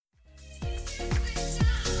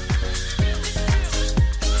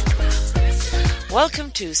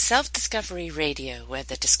Welcome to Self-Discovery Radio, where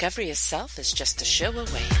the discovery of self is just a show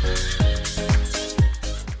away.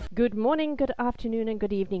 Good morning, good afternoon, and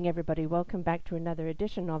good evening, everybody. Welcome back to another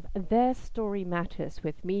edition of Their Story Matters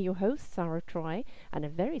with me, your host, Sarah Troy, and a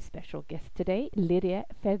very special guest today, Lydia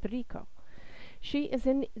Federico. She is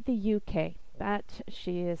in the UK, but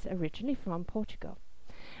she is originally from Portugal.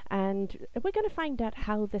 And we're going to find out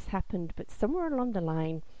how this happened, but somewhere along the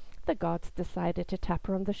line, the gods decided to tap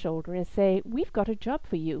her on the shoulder and say, we've got a job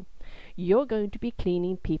for you. You're going to be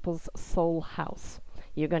cleaning people's soul house.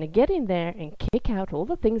 You're going to get in there and kick out all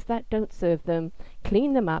the things that don't serve them,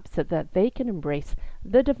 clean them up so that they can embrace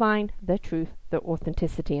the divine, the truth, the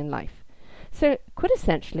authenticity in life. So,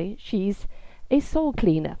 quintessentially, she's a soul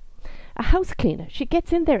cleaner, a house cleaner. She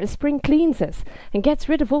gets in there as spring cleans us and gets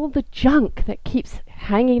rid of all the junk that keeps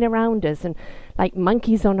hanging around us and like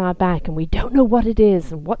monkeys on our back, and we don't know what it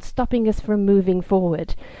is and what's stopping us from moving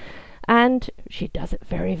forward. And she does it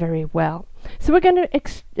very, very well. So we're going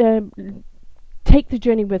to take the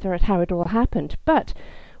journey with her at how it all happened. But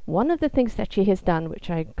one of the things that she has done, which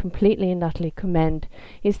I completely and utterly commend,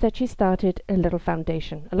 is that she started a little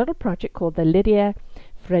foundation, a little project called the Lydia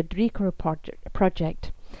Federico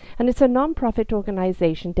Project. And it's a non-profit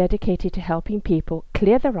organization dedicated to helping people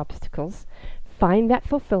clear their obstacles, find that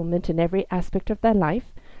fulfillment in every aspect of their life,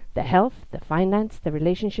 the health, the finance, the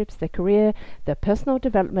relationships, the career, the personal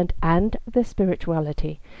development, and the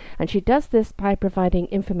spirituality. And she does this by providing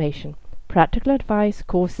information, practical advice,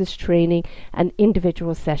 courses, training, and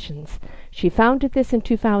individual sessions. She founded this in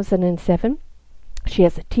 2007. She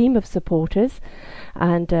has a team of supporters,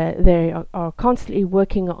 and they are constantly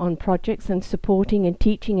working on projects and supporting and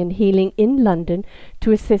teaching and healing in London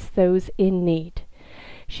to assist those in need.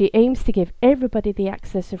 She aims to give everybody the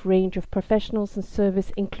access of range of professionals and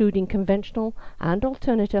service, including conventional and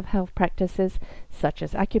alternative health practices such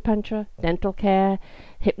as acupuncture, dental care,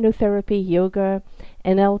 hypnotherapy, yoga,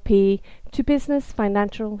 NLP, to business,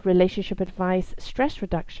 financial, relationship advice, stress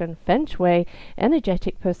reduction, feng shui,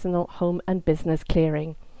 energetic, personal, home and business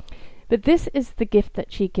clearing. But this is the gift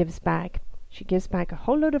that she gives back. She gives back a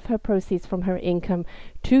whole lot of her proceeds from her income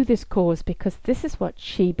to this cause because this is what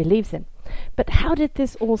she believes in. But how did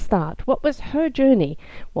this all start? What was her journey?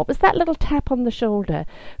 What was that little tap on the shoulder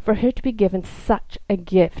for her to be given such a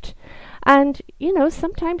gift? And,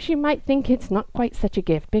 sometimes she might think it's not quite such a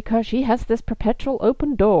gift because she has this perpetual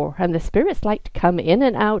open door and the spirits like to come in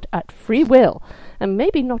and out at free will and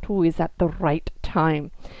maybe not always at the right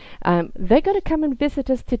time. They're going to come and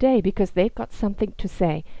visit us today because they've got something to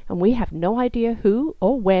say, and we have no idea who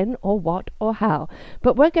or when or what or how.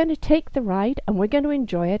 But we're going to take the ride and we're going to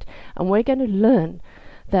enjoy it, and we're going to learn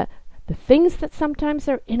that the things that sometimes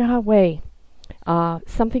are in our way are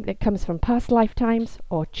something that comes from past lifetimes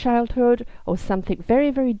or childhood or something very,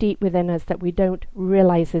 very deep within us that we don't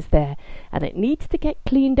realize is there. And it needs to get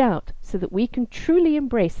cleaned out so that we can truly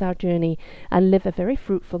embrace our journey and live a very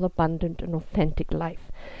fruitful, abundant and authentic life.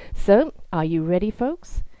 So, are you ready,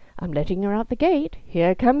 folks? I'm letting her out the gate.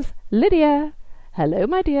 Here comes Lydia. Hello,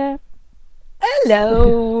 my dear.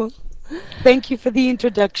 Hello. Thank you for the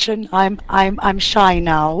introduction. I'm shy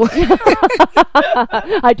now.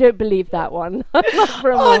 I don't believe that one. Not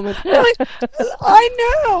for a moment.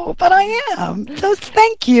 I know, but I am. So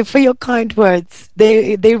thank you for your kind words.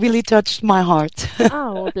 They really touched my heart.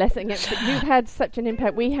 Oh, blessing it. You've had such an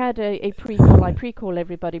impact. We had a pre-call. I pre-call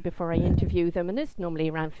everybody before I interview them, and it's normally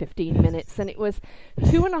around 15 minutes, and it was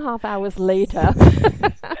 2.5 hours later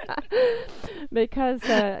because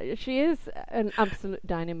she is an absolute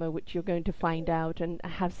dynamo, which you're going to find out, and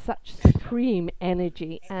have such supreme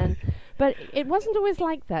energy. But it wasn't always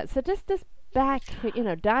like that. So just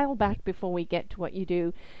dial back before we get to what you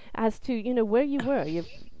do, as to where you were. You've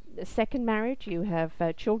a second marriage. You have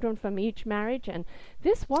children from each marriage, and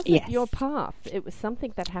this wasn't your path. It was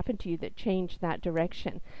something that happened to you that changed that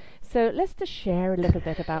direction. So let's just share a little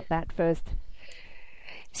bit about that first.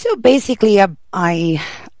 So basically, I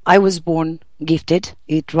was born gifted.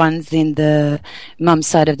 It runs in the mum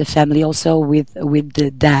side of the family, also with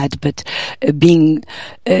the dad. But being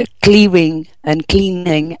clearing and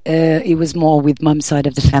cleaning, it was more with mum side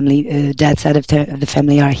of the family. Dad side of the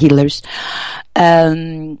family are healers.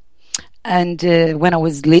 And when I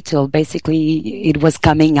was little, basically, it was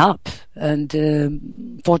coming up.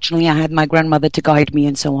 And fortunately, I had my grandmother to guide me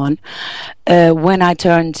and so on. When I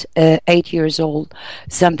turned 8 years old,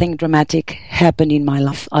 something dramatic happened in my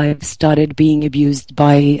life. I started being abused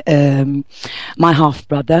by my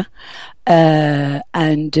half-brother.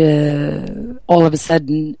 And all of a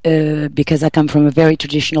sudden, because I come from a very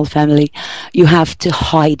traditional family, you have to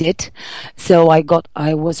hide it. So I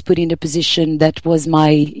was put in a position that was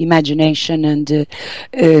my imagination, and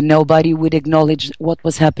nobody would acknowledge what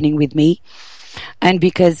was happening with me. And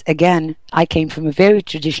because, again, I came from a very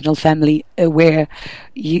traditional family where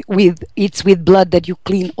it's with blood that you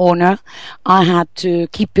clean honor, I had to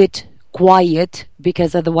keep it quiet,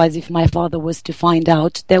 because otherwise, if my father was to find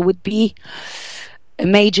out, there would be a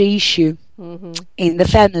major issue in the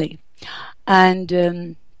family.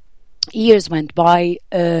 And years went by.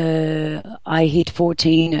 I hit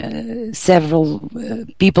 14. Several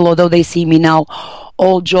people, although they see me now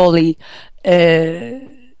all jolly,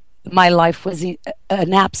 my life was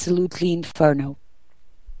an absolutely inferno.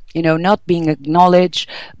 Not being acknowledged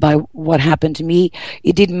by what happened to me.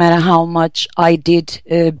 It didn't matter how much I did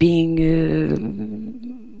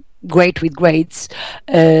being great with grades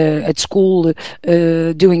at school,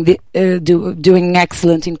 doing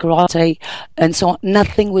excellent in karate, and so on.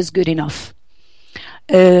 Nothing was good enough.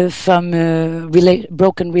 From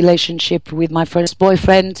broken relationship with my first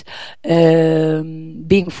boyfriend,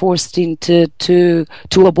 being forced to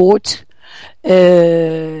abort.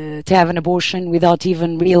 To have an abortion without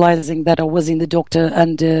even realizing that I was in the doctor,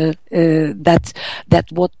 and that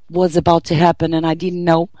what was about to happen, and I didn't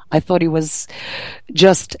know. I thought it was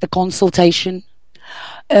just a consultation.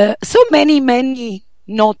 So many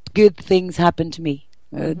not good things happened to me.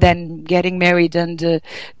 Then getting married and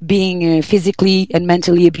being physically and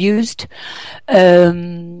mentally abused,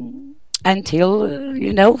 until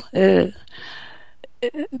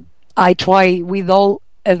I try with all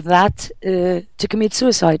of that to commit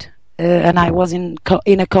suicide, and I was in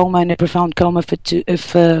a coma, in a profound coma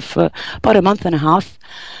for about a month and a half,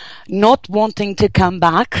 not wanting to come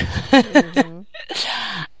back.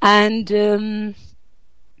 And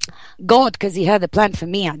God, because He had a plan for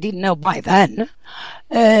me, I didn't know by then,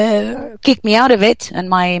 kicked me out of it, and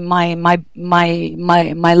my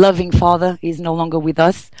loving father is no longer with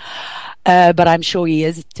us, but I'm sure he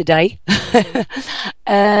is today.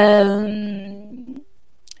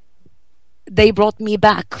 They brought me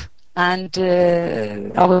back, and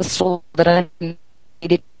I was told that I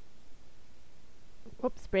needed.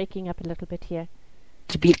 Oops, breaking up a little bit here.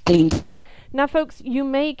 To be cleaned. Now, folks, you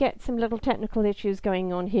may get some little technical issues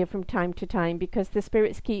going on here from time to time, because the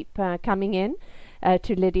spirits keep coming in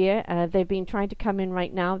to Lydia. They've been trying to come in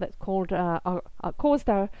right now. That's caused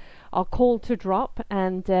our call to drop,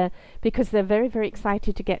 and because they're very, very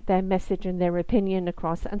excited to get their message and their opinion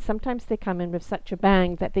across, and sometimes they come in with such a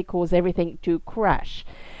bang that they cause everything to crash.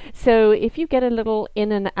 So if you get a little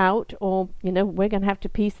in and out, or we're going to have to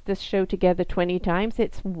piece this show together 20 times,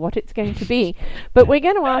 it's what it's going to be. But we're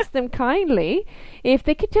going to ask them kindly if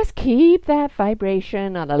they could just keep that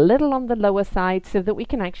vibration a little on the lower side, so that we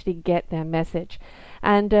can actually get their message.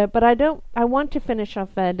 And but I want to finish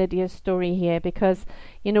off Lydia's story here, because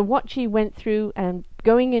what she went through and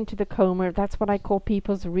going into the coma, that's what I call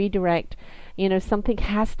people's redirect. Something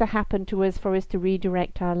has to happen to us for us to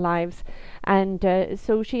redirect our lives. And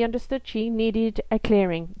so she understood she needed a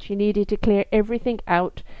clearing. She needed to clear everything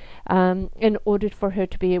out in order for her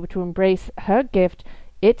to be able to embrace her gift,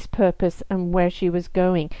 its purpose, and where she was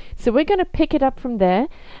going. So we're going to pick it up from there.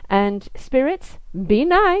 And spirits, be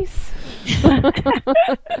nice.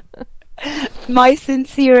 My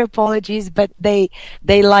sincere apologies, but they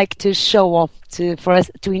like to show off for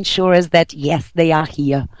us, to ensure us that yes, they are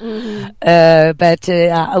here. But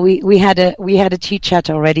we had a chit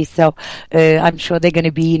chat already, so I'm sure they're going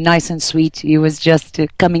to be nice and sweet. It was just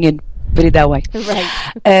coming in, put it that way.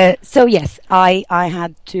 Right. So yes, I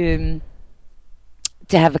had to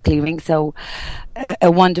have a clearing. So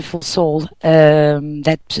a wonderful soul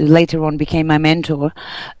that later on became my mentor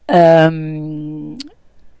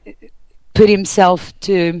put himself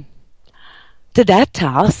to that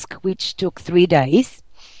task, which took 3 days,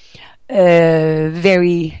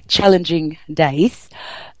 very challenging days,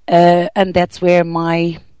 and that's where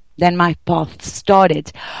my path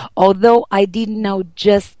started. Although I didn't know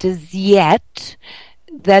just as yet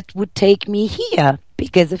that would take me here,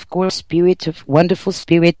 because of course wonderful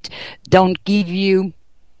spirit don't give you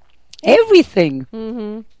everything.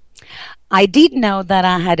 I did know that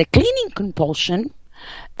I had a cleaning compulsion,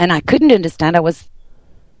 and I couldn't understand. I was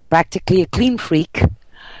practically a clean freak.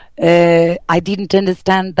 I didn't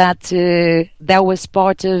understand that that was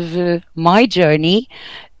part of my journey,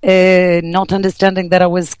 not understanding that I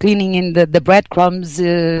was cleaning in the breadcrumbs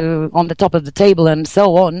on the top of the table and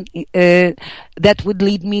so on. That would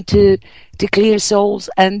lead me to clear souls.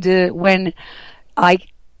 And when I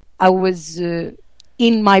was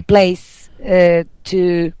in my place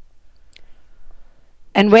to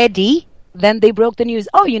and ready, then they broke the news.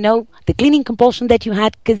 Oh, the cleaning compulsion that you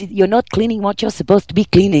had because you're not cleaning what you're supposed to be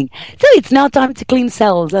cleaning. So it's now time to clean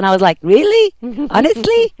cells. And I was like, really?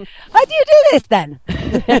 Honestly? How do you do this then?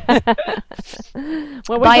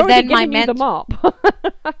 Well, by then, the mop.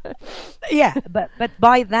 Yeah, but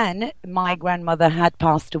by then, my grandmother had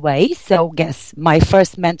passed away. So guess my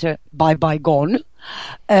first mentor, bye gone.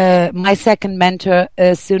 My second mentor,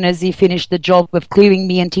 as soon as he finished the job of clearing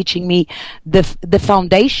me and teaching me the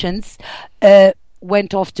foundations,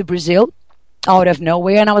 went off to Brazil out of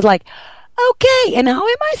nowhere, and I was like, okay, and how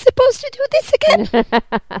am I supposed to do this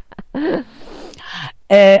again?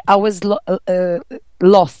 I was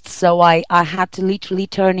lost, so I had to literally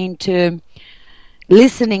turn into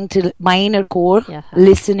listening to my inner core,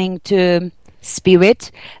 listening to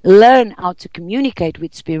spirit, learn how to communicate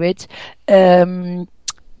with spirit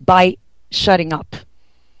by shutting up.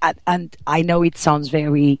 And I know it sounds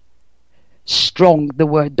very strong, the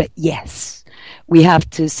word, but yes, we have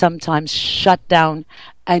to sometimes shut down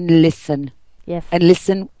and listen. Yes. And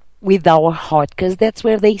listen with our heart, because that's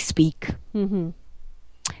where they speak. Mm-hmm.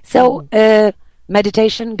 So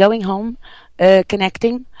meditation, going home,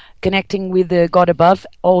 connecting with God above.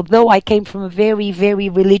 Although I came from a very, very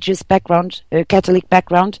religious background, Catholic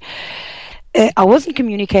background, I wasn't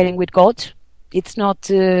communicating with God. It's not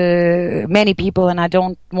many people, and I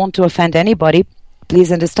don't want to offend anybody.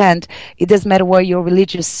 Please understand, it doesn't matter where your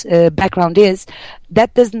religious background is.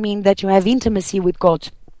 That doesn't mean that you have intimacy with God.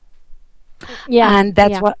 Yeah, and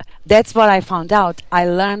that's what I found out. I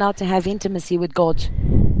learned how to have intimacy with God,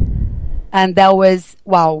 and that was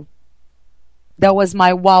wow. That was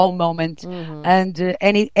my wow moment. Mm-hmm. And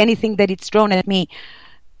anything that it's thrown at me,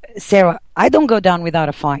 Sarah, I don't go down without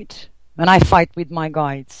a fight. And I fight with my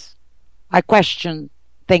guides. I question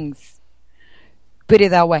things. Put it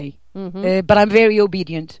that way. Mm-hmm. But I'm very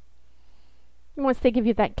obedient. Once they give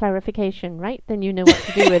you that clarification, right? Then you know what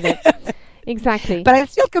to do with it. Exactly. But I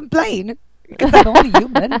still complain. Because I'm only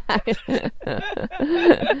human.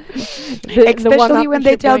 Especially when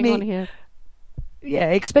they tell me...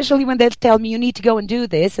 Yeah, especially when they tell me you need to go and do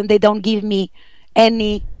this, and they don't give me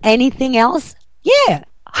anything else. Yeah,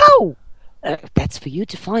 how? That's for you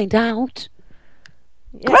to find out.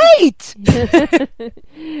 Yeah. Great.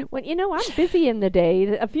 Well, I'm busy in the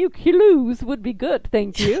day. A few clues would be good,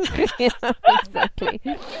 thank you. Exactly.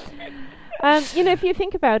 If you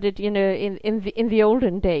think about it, in the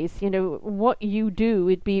olden days, what you do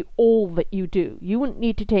would be all that you do. You wouldn't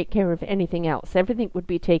need to take care of anything else. Everything would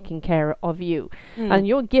be taken care of you. And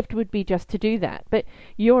your gift would be just to do that. But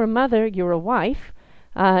you're a mother, you're a wife,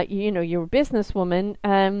 you're a businesswoman,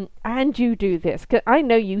 and you do this. 'Cause I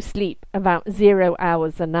know you sleep about 0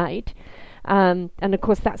 hours a night. And of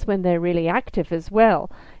course that's when they're really active as well.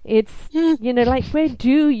 It's like, where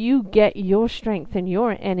do you get your strength and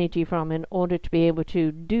your energy from in order to be able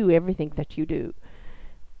to do everything that you do?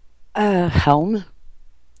 Home.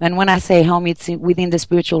 And when I say home, it's within the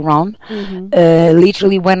spiritual realm. Mm-hmm.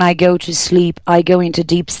 Literally, when I go to sleep, I go into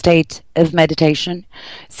deep state of meditation.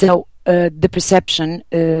 So the perception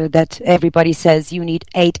that everybody says you need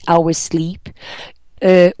 8 hours sleep,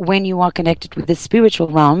 when you are connected with the spiritual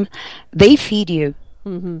realm, they feed you.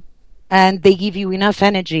 Mm-hmm. And they give you enough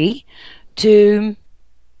energy to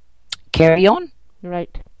carry on.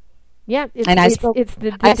 Right. Yeah, it's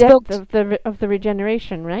the depth of the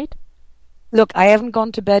regeneration, right? Look, I haven't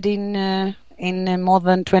gone to bed in more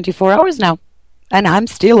than 24 hours now, and I'm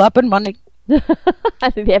still up and running.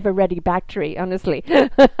 They have a ready battery, honestly.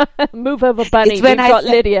 Move over, Bunny. We've got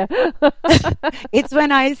Lydia. It's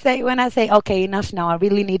when I say, okay, enough now. I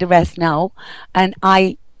really need a rest now, and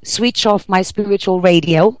I switch off my spiritual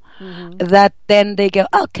radio. Mm-hmm. That then they go,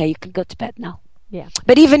 okay, you can go to bed now. Yeah.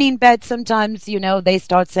 But even in bed, sometimes they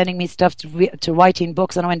start sending me stuff to write in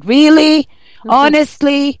books, and I went, really,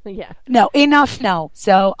 honestly, yeah, no, enough now.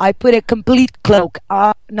 So I put a complete cloak.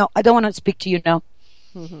 No, I don't want to speak to you now.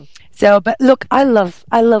 Mm-hmm. So, but look, I love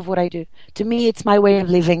what I do. To me, it's my way of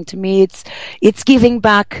living. To me, it's giving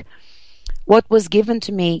back what was given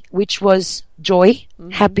to me, which was joy,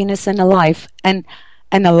 mm-hmm. happiness, and alive. And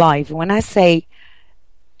alive. When I say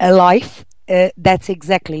alive, that's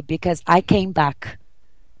exactly because I came back.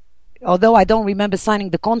 Although I don't remember signing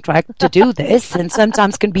the contract to do this, and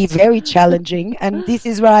sometimes can be very challenging. And this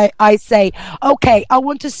is where I say, okay, I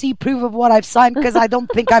want to see proof of what I've signed, because I don't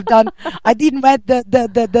think I've done. I didn't read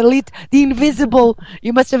the invisible.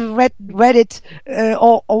 You must have read it,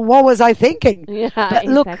 or what was I thinking? Yeah, but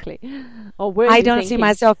look, exactly. Or were I don't see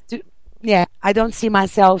myself. I don't see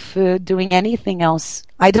myself doing anything else.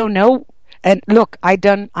 I don't know. And look, I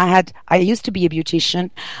used to be a beautician.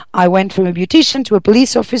 I went from a beautician to a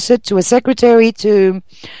police officer to a secretary to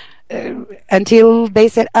until they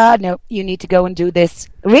said, no, you need to go and do this.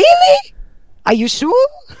 Really? Are you sure?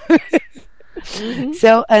 Mm-hmm.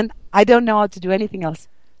 So, and I don't know how to do anything else.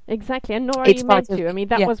 Exactly, and nor are you meant to. I mean,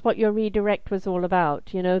 that yeah. was what your redirect was all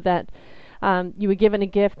about, you know, that you were given a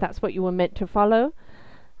gift, that's what you were meant to follow.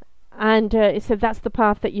 And so that's the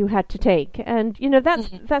path that you had to take. And, you know,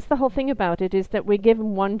 that's the whole thing about it, is that we're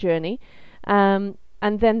given one journey, and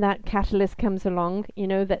then that catalyst comes along, you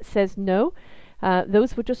know, that says, no,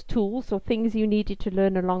 those were just tools or things you needed to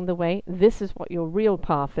learn along the way. This is what your real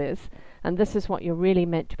path is, and this is what you're really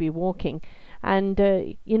meant to be walking. And,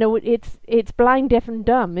 you know, it's blind, deaf and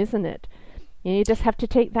dumb, isn't it? You just have to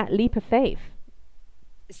take that leap of faith.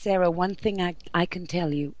 Sarah, one thing I can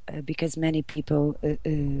tell you, because many people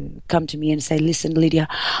come to me and say, listen, Lydia,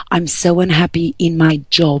 I'm so unhappy in my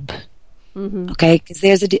job. Mm-hmm. Okay, because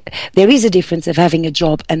there is a difference of having a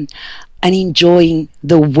job and enjoying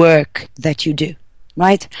the work that you do,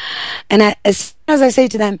 right? And as soon as I say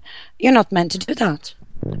to them, you're not meant to do that.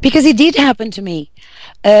 Because it did happen to me.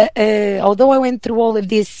 Although I went through all of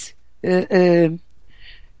these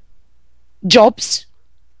jobs,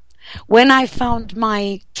 when I found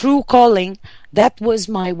my true calling, that was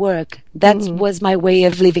my work. That was my way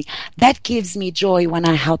of living. That gives me joy when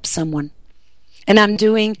I help someone. And I'm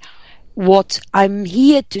doing what I'm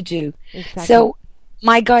here to do. Exactly. So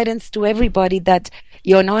my guidance to everybody that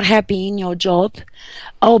you're not happy in your job,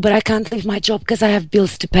 but I can't leave my job because I have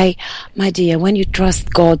bills to pay. My dear, when you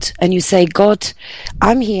trust God and you say, God,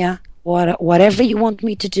 I'm here, whatever you want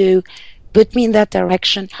me to do, put me in that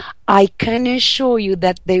direction, I can assure you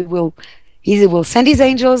that He will send His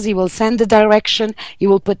angels, He will send the direction, He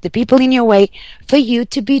will put the people in your way for you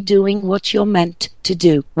to be doing what you're meant to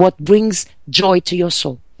do, what brings joy to your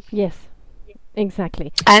soul. Yes,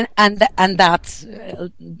 exactly. And that's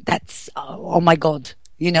oh my God,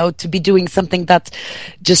 you know, to be doing something that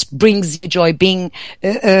just brings you joy, being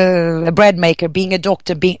a bread maker, being a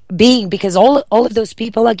doctor, being because all of those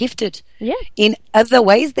people are gifted. Yeah. In other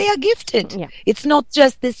ways, they are gifted. Yeah. It's not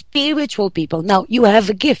just the spiritual people. Now, you have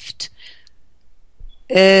a gift.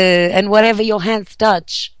 And whatever your hands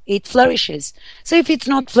touch, it flourishes. So if it's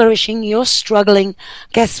not flourishing, you're struggling,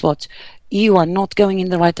 guess what? You are not going in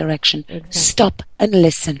the right direction. Exactly. Stop and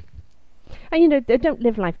listen. And, you know, don't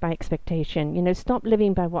live life by expectation. You know, stop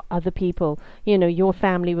living by what other people, you know, your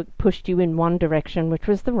family pushed you in one direction, which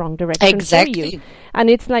was the wrong direction for you. And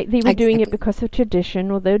it's like they were doing it because of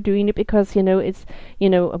tradition, or they're doing it because, you know, it's, you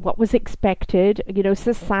know, what was expected, you know,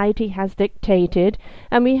 society has dictated.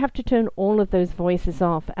 And we have to turn all of those voices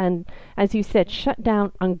off. And as you said, shut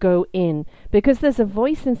down and go in. Because there's a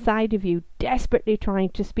voice inside of you desperately trying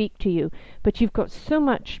to speak to you. But you've got so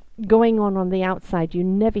much going on the outside, you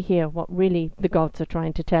never hear what really the gods are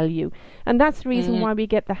trying to tell you. And that's the reason why we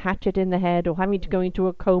get the hatchet in the head or having to go into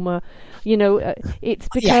a coma. You know, it's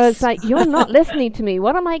because like, you're not listening to me.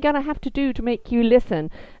 What am I going to have to do to make you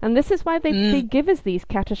listen? And this is why they give us these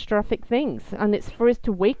catastrophic things. And it's for us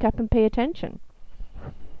to wake up and pay attention.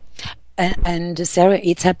 And Sarah,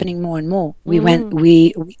 it's happening more and more. We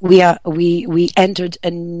entered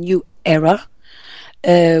a new era,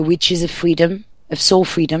 which is a freedom, of soul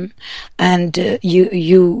freedom, and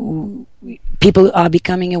people are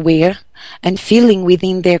becoming aware and feeling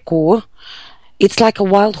within their core. It's like a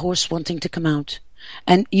wild horse wanting to come out,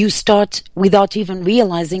 and you start without even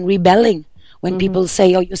realizing rebelling when people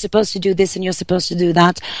say, "Oh, you're supposed to do this and you're supposed to do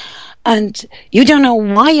that." And you don't know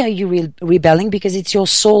why are you rebelling, because it's your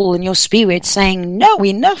soul and your spirit saying, no,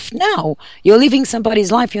 enough now. You're living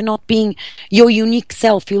somebody's life. You're not being your unique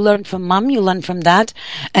self. You learn from mom, you learn from dad,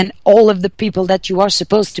 and all of the people that you are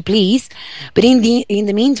supposed to please. But in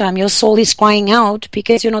the meantime, your soul is crying out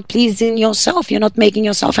because you're not pleasing yourself. You're not making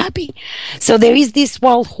yourself happy. So there is this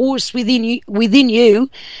wild horse within you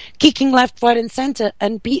kicking left, right, and center,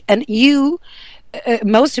 and you.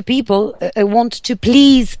 Most people want to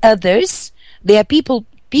please others. They are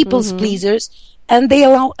people's pleasers, and they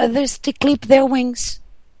allow others to clip their wings.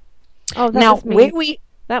 Oh, that was me.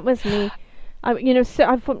 That was me. You know,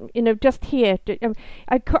 so just here,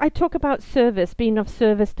 I talk about service, being of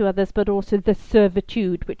service to others, but also the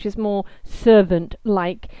servitude, which is more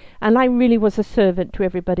servant-like. And I really was a servant to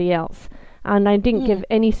everybody else. And I didn't give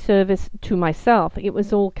any service to myself. It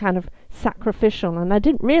was all kind of sacrificial, and I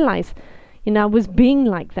didn't realize, you know, I was being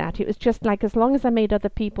like that. It was just like, as long as I made other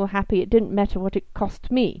people happy, it didn't matter what it cost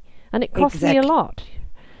me. And it cost me a lot.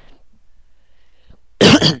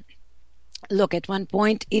 Look, at one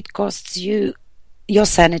point, it costs you your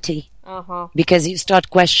sanity. Because you start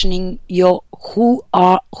questioning your who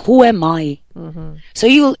am I? Mm-hmm. So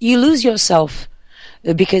you lose yourself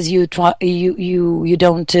because you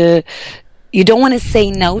don't want to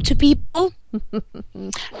say no to people.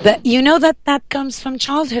 But you know that comes from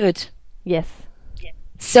childhood. Yes.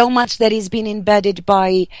 So much that is been embedded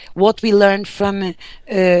by what we learned from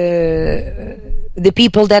the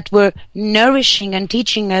people that were nourishing and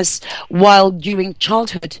teaching us while during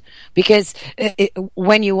childhood. Because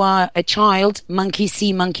when you are a child, monkey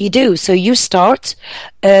see, monkey do. So you start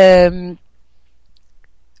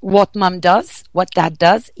what mom does, what dad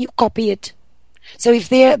does, you copy it. So if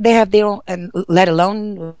they have their own, and let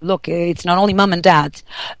alone, look, it's not only mom and dad.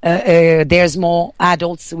 There's more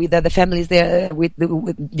adults with other families there. With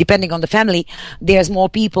depending on the family, there's more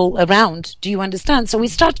people around. Do you understand? So we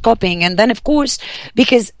start copying, and then of course,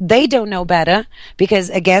 because they don't know better, because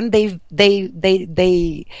again, it's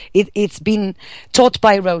been taught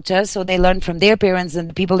by rota, so they learn from their parents and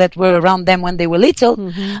the people that were around them when they were little.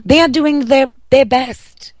 Mm-hmm. They are doing their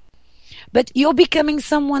best, but you're becoming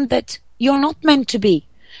someone that you're not meant to be,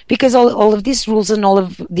 because all of these rules and all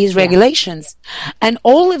of these regulations and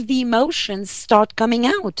all of the emotions start coming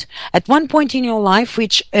out at one point in your life,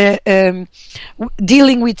 which dealing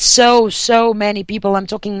with so many people, I'm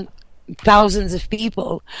talking thousands of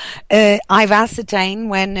people, I've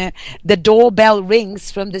ascertained when the doorbell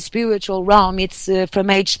rings from the spiritual realm, it's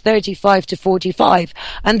from age 35 to 45,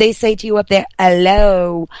 and they say to you up there,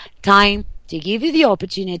 hello, time to give you the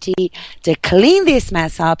opportunity to clean this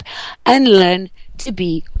mess up and learn to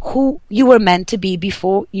be who you were meant to be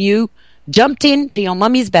before you jumped into your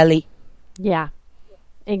mommy's belly. Yeah,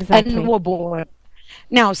 exactly. And were born.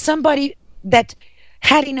 Now, somebody that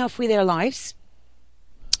had enough with their lives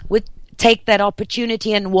would take that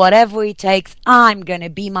opportunity, and whatever it takes, I'm going to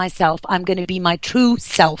be myself. I'm going to be my true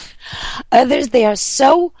self. Others, they have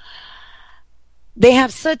such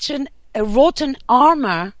a rotten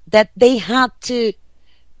armor that they had to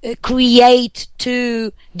create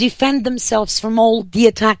to defend themselves from all the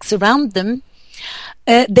attacks around them.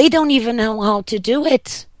 They don't even know how to do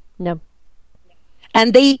it. No.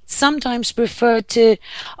 And they sometimes prefer to,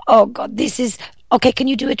 oh God, this is, okay, can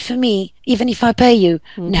you do it for me, even if I pay you?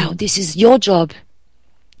 Mm-hmm. No, this is your job.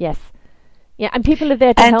 Yes. Yeah, and people are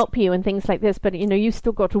there to help you and things like this, but you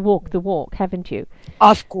still got to walk the walk, haven't you?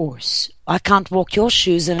 Of course, I can't walk your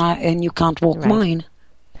shoes, and you can't walk mine.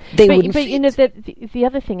 But the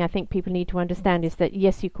other thing I think people need to understand is that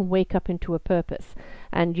yes, you can wake up into a purpose,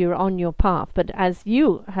 and you're on your path. But as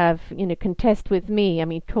you have, contest with me, I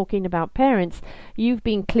mean, talking about parents, you've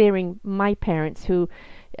been clearing my parents who.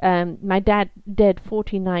 My dad dead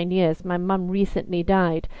 49 years. My mum recently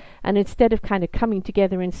died, and instead of kind of coming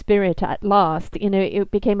together in spirit at last, it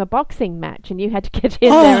became a boxing match, and you had to get in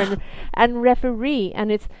there and referee.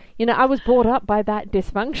 And it's, I was brought up by that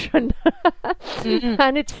dysfunction,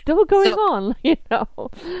 and it's still going on.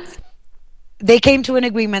 They came to an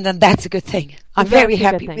agreement, and that's a good thing. I'm very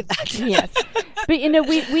happy with that. Yes, but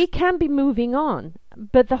we can be moving on.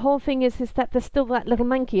 But the whole thing is that there's still that little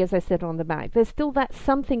monkey, as I said, on the back. There's still that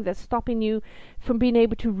something that's stopping you from being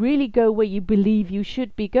able to really go where you believe you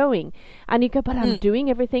should be going. And you go, but I'm doing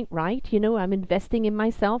everything right. I'm investing in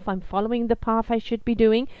myself. I'm following the path I should be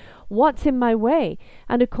doing. What's in my way?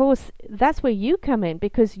 And of course, that's where you come in,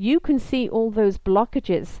 because you can see all those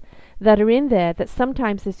blockages that are in there that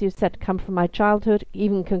sometimes, as you said, come from my childhood,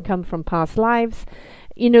 even can come from past lives.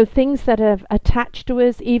 Things that have attached to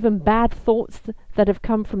us, even bad thoughts that have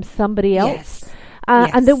come from somebody else. Yes.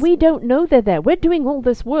 And that we don't know they're there. We're doing all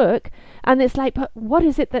this work, and it's like, but what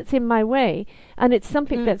is it that's in my way? And it's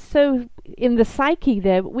something that's so in the psyche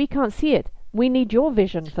there, but we can't see it. We need your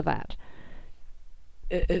vision for that.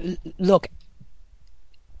 Look,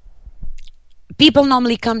 people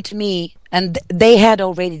normally come to me and they had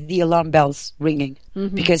already the alarm bells ringing,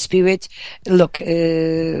 because Spirit, look,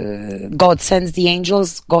 God sends the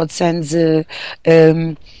angels, God sends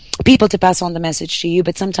people to pass on the message to you,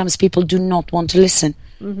 but sometimes people do not want to listen.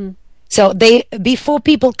 Mm-hmm. So before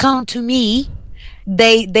people come to me,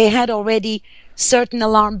 they had already certain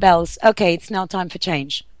alarm bells. Okay, it's now time for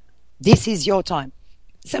change. This is your time.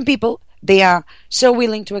 Some people, they are so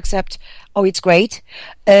willing to accept, oh, it's great.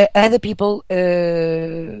 Other people,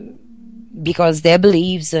 because their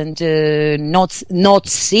beliefs and not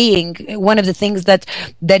seeing, one of the things that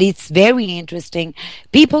it's very interesting,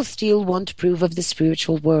 people still want proof of the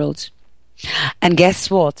spiritual world. And guess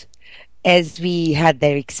what? As we had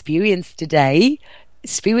their experience today,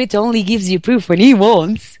 Spirit only gives you proof when he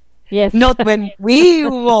wants. Yes. Not when we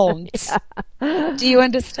want. Yeah. Do you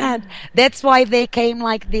understand? That's why they came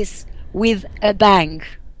like this with a bang.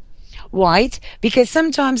 Right? Because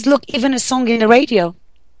sometimes, look, even a song in the radio,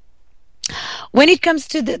 when it comes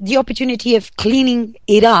to the opportunity of cleaning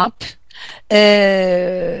it up,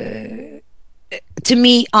 to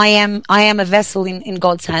me, I am a vessel in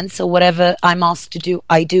God's hands. So whatever I'm asked to do,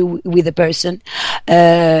 I do with the person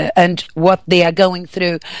and what they are going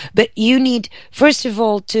through. But you need, first of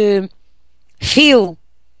all, to feel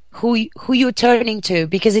who you're turning to,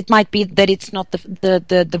 because it might be that it's not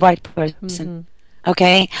the right person.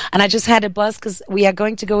 Okay, and I just had a buzz because we are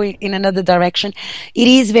going to go in another direction. It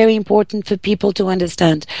is very important for people to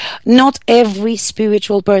understand not every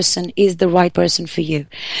spiritual person is the right person for you.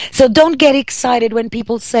 So don't get excited when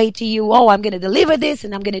people say to you, oh, I'm going to deliver this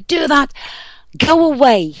and I'm going to do that. Go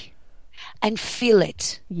away and feel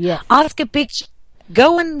it. Yes. Ask a picture.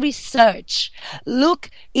 Go and research.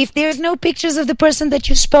 Look, if there's no pictures of the person that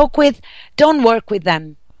you spoke with, don't work with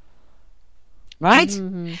them. Right?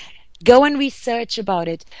 Go and research about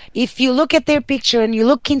it. If you look at their picture and you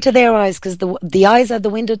look into their eyes, because the eyes are the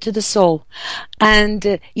window to the soul,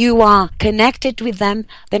 and you are connected with them,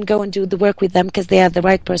 then go and do the work with them, because they are the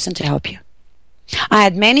right person to help you. I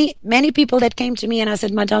had many people that came to me and I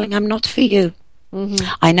said, my darling, I'm not for you.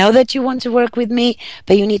 I know that you want to work with me,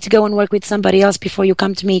 but you need to go and work with somebody else before you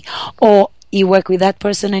come to me, or you work with that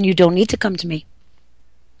person and you don't need to come to me.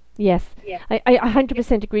 Yes, I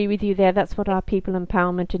 100% agree with you there. That's what our People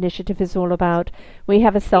Empowerment Initiative is all about. We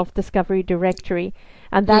have a self-discovery directory,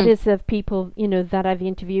 and that is of people, that I've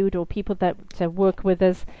interviewed or people that work with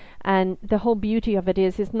us. And the whole beauty of it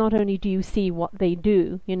is not only do you see what they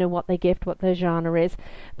do, what their gift, what their genre is,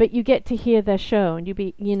 but you get to hear their show, and you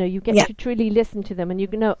get to truly listen to them, and you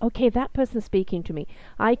know, okay, that person's speaking to me.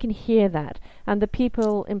 I can hear that. And the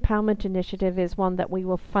People Empowerment Initiative is one that we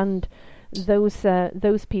will fund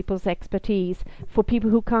those people's expertise for people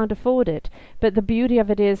who can't afford it. But the beauty of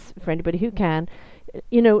it is, for anybody who can,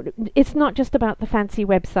 it's not just about the fancy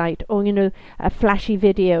website or a flashy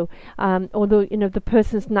video, or the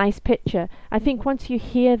person's nice picture. I think once you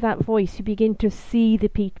hear that voice, you begin to see the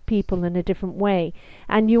people in a different way,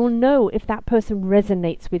 and you'll know if that person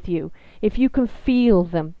resonates with you. If you can feel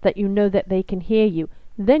them, that you know that they can hear you,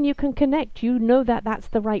 then you can connect. You know that that's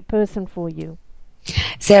the right person for you.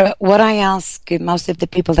 Sarah, what I ask most of the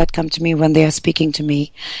people that come to me when they are speaking to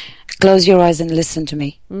me, close your eyes and listen to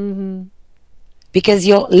me. Because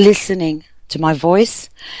you're listening to my voice,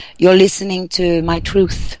 you're listening to my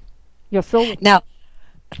truth. Your soul. Now,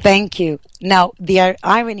 thank you. Now, the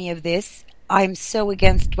irony of this, I'm so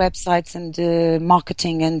against websites and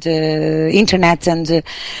marketing and internet, and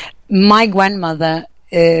my grandmother,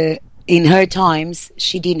 in her times,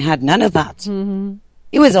 she didn't have none of that.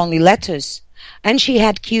 It was only letters. And she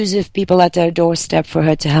had queues of people at her doorstep for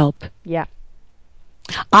her to help. Yeah.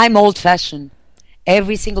 I'm old-fashioned.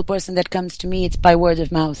 Every single person that comes to me, it's by word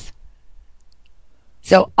of mouth.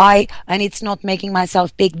 So and it's not making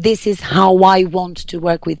myself big. This is how I want to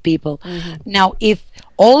work with people. Now, if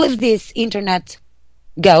all of this internet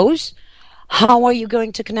goes, how are you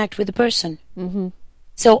going to connect with the person?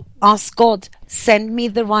 So ask God, send me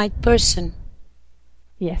the right person.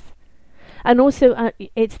 Yes. And also,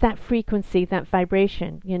 it's that frequency, that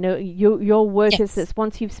vibration. Your work is this.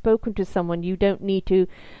 Once you've spoken to someone, you don't need to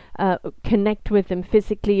connect with them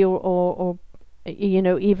physically or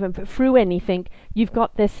even through anything. You've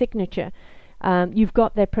got their signature, you've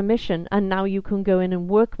got their permission, and now you can go in and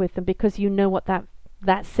work with them because you know what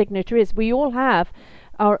that signature is. We all have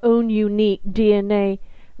our own unique DNA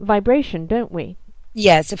vibration, don't we?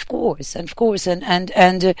 Yes, of course,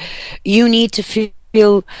 and you need to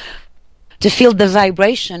feel the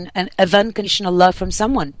vibration of unconditional love from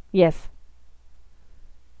someone. Yes.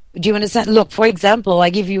 Do you understand? Look, for example, I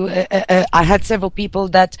give you. I had several people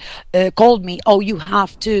that called me. Oh, you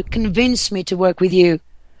have to convince me to work with you.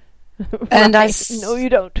 And no, you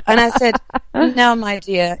don't. And I said, no, my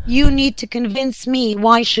dear, you need to convince me.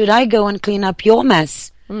 Why should I go and clean up your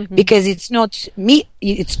mess? Because it's not me.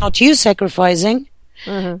 It's not you sacrificing.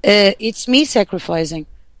 It's me sacrificing.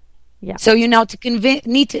 Yeah. So you now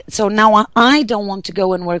so now I don't want to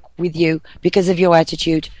go and work with you because of your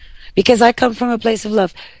attitude, because I come from a place of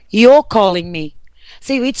love. You're calling me.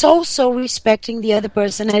 See, it's also respecting the other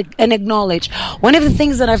person and acknowledge. One of the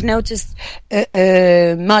things that I've noticed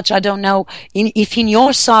much, I don't know if in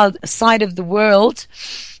your side of the world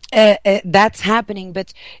that's happening,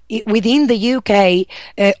 but within the UK,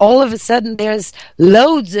 all of a sudden there's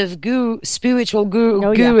loads of spiritual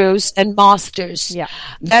gurus and masters. Yeah.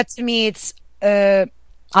 That to me, it's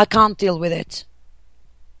I can't deal with it.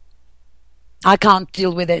 I can't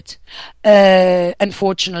deal with it,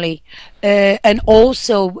 unfortunately. And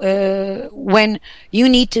also, when you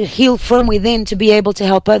need to heal from within to be able to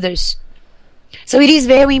help others. So it is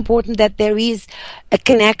very important that there is a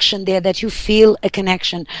connection there, that you feel a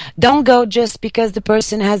connection. Don't go just because the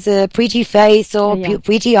person has a pretty face or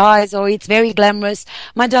pretty eyes or it's very glamorous.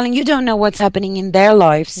 My darling, you don't know what's happening in their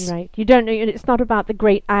lives. Right. You don't know. It's not about the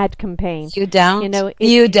great ad campaign. You don't. You know,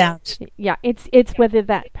 you don't. Yeah, it's whether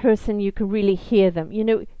that person, you can really hear them.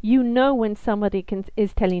 You know when somebody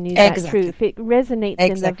is telling you that truth. It resonates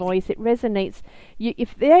in their voice. It resonates.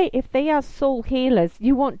 If they are soul healers,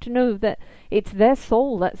 you want to know that it's their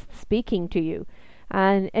soul that's speaking to you.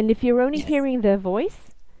 And if you're only hearing their voice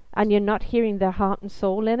and you're not hearing their heart and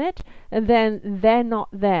soul in it, then they're not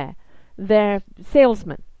there. They're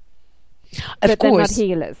salesmen. But they're not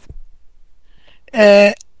healers.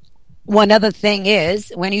 One other thing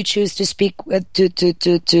is, when you choose to speak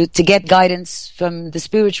to get guidance from the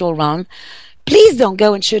spiritual realm, please don't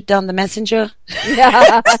go and shoot down the messenger.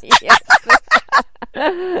 Yeah, yes.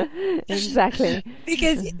 Exactly.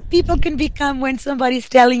 Because people can become, when somebody's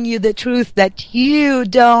telling you the truth, that you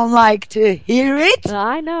don't like to hear it.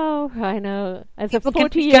 I know. As a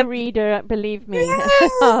 40-year reader, believe me.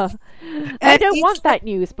 Yes. I don't want that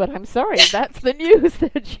news, but I'm sorry. That's the news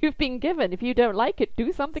that you've been given. If you don't like it,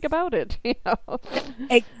 do something about it.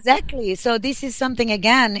 Exactly. So this is something,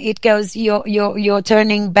 again, it goes, you're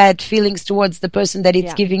turning bad feelings towards the person that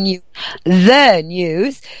it's giving you the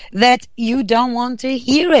news, that you don't want to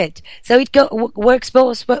hear it. So it works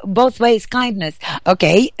both ways. Kindness.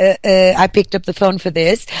 Okay, I picked up the phone for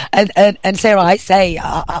this, and Sarah, I say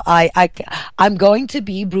I'm going to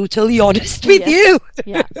be brutally honest with you.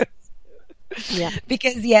 Yeah. Yeah.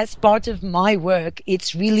 Because yes, part of my work,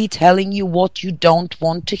 it's really telling you what you don't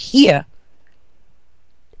want to hear.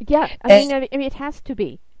 Yeah, I mean, it has to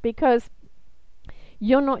be, because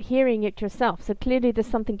you're not hearing it yourself. So clearly there's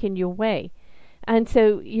something in your way. And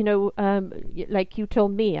so, like you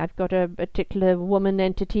told me, I've got a particular woman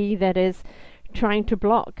entity that is trying to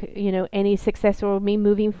block, any success or me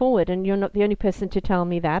moving forward. And you're not the only person to tell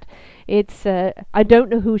me that. It's, I don't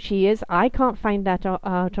know who she is. I can't find that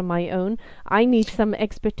out on my own. I need some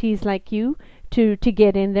expertise like you to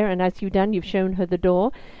get in there. And as you've done, you've shown her the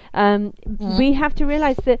door. We have to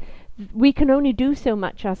realize that we can only do so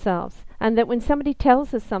much ourselves. And that when somebody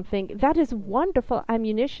tells us something, that is wonderful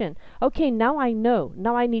ammunition. Okay, now I know.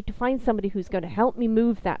 Now I need to find somebody who's going to help me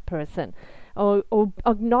move that person. Or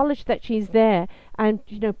acknowledge that she's there, and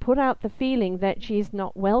put out the feeling that she's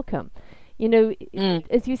not welcome.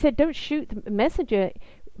 As you said, don't shoot the messenger.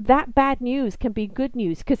 That bad news can be good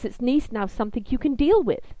news, because it's now something you can deal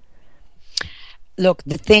with. Look,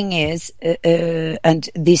 the thing is, and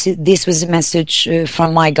this was a message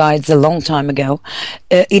from my guides a long time ago.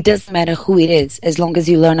 It doesn't matter who it is, as long as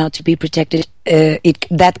you learn how to be protected.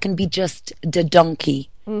 That can be just the donkey.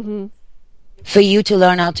 Mm-hmm. For you to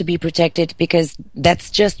learn how to be protected, because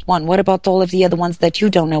that's just one. What about all of the other ones that you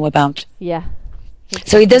don't know about? Yeah.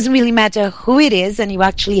 So it doesn't really matter who it is, and you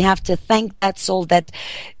actually have to thank that soul that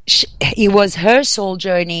it was her soul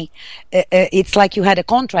journey. It's like you had a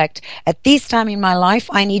contract. At this time in my life,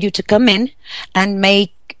 I need you to come in and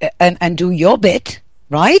make and do your bit,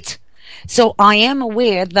 right? So I am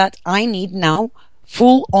aware that I need now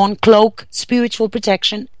full-on cloak spiritual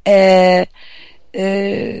protection.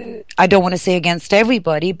 I don't want to say against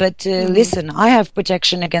everybody, but listen, I have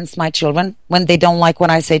protection against my children when they don't like what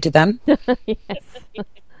I say to them. Yes.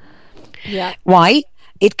 Yeah. Why?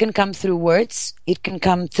 It can come through words. It can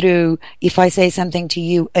come through if I say something to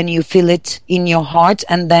you and you feel it in your heart,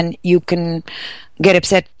 and then you can get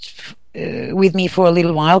upset with me for a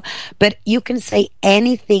little while. But you can say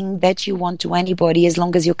anything that you want to anybody, as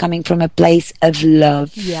long as you're coming from a place of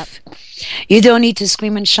love. Yep. You don't need to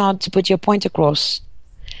scream and shout to put your point across.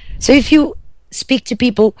 So if you speak to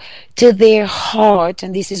people to their heart,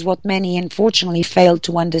 and this is what many unfortunately fail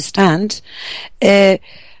to understand,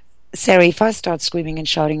 Sarah, if I start screaming and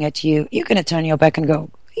shouting at you, you're going to turn your back and go,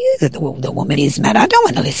 the woman is mad. I don't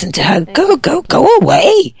want to listen to her. Go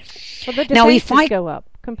away. Well, the defenses go up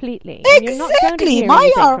completely. Exactly. You're not going to hear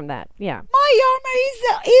anything from that. Yeah. My armor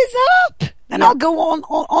is up. And I'll go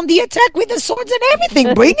on the attack with the swords and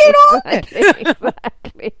everything. Bring it on.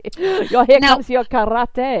 Exactly. Here comes your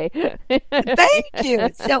karate. Thank you.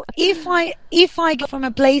 So if I go from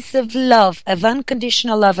a place of love, of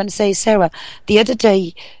unconditional love, and say, Sarah, the other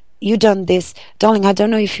day you done this, darling, I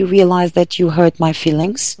don't know if you realize that you hurt my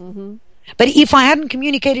feelings. Mm-hmm. But if I hadn't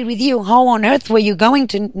communicated with you, how on earth were you going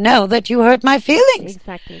to know that you hurt my feelings?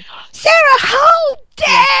 Exactly. Sarah, how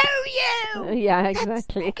dare you? Yeah,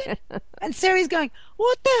 exactly. And Sarah's going,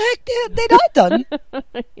 what the heck did I done?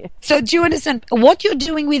 Yeah. So do you understand? What you're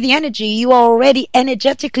doing with the energy, you are already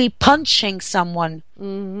energetically punching someone,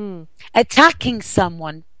 attacking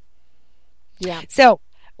someone. Yeah. So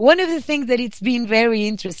one of the things that it's been very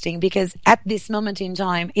interesting, because at this moment in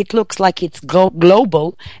time, it looks like it's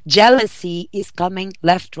global. Jealousy is coming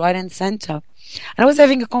left, right, and center. And I was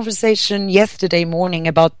having a conversation yesterday morning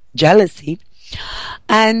about jealousy,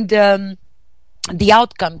 and the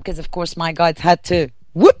outcome, because of course my guides had to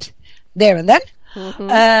whoop there and then.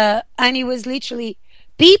 And it was literally,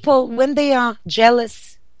 people, when they are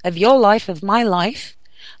jealous of your life, of my life,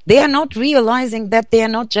 they are not realizing that they are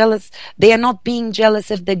not jealous. They are not being jealous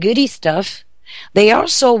of the goody stuff. They are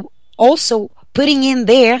also putting in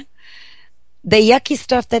there the yucky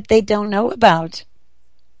stuff that they don't know about.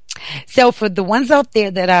 So for the ones out there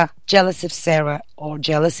that are jealous of Sarah or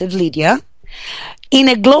jealous of Lydia, in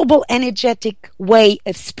a global energetic way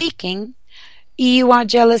of speaking, you are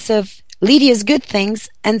jealous of Lydia's good things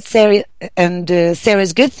and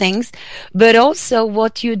Sarah's good things, but also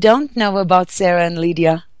what you don't know about Sarah and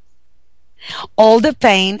Lydia. All the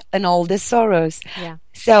pain and all the sorrows. Yeah.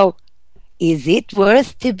 So, is it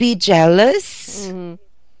worth to be jealous?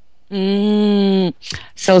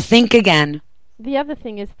 So think again. The other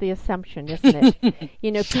thing is the assumption, isn't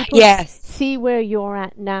it? People see where you're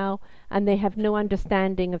at now, and they have no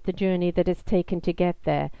understanding of the journey that it's taken to get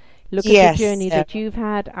there. Look at the journey that you've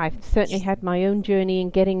had. I've certainly had my own journey in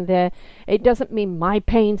getting there. It doesn't mean my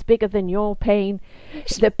pain's bigger than your pain.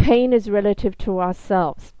 The pain is relative to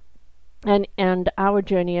ourselves and our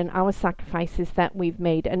journey and our sacrifices that we've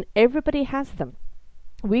made. And everybody has them.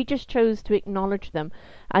 We just chose to acknowledge them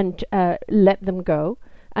and let them go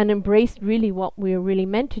and embrace really what we were really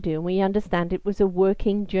meant to do. And we understand it was a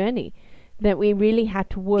working journey, that we really had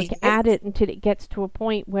to work at it until it gets to a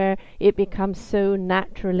point where it becomes so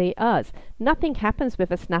naturally us. Nothing happens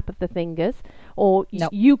with a snap of the fingers, or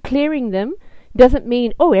you clearing them doesn't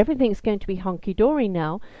mean, everything's going to be hunky-dory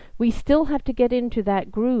now. We still have to get into that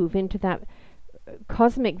groove, into that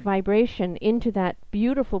cosmic vibration, into that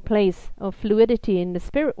beautiful place of fluidity in the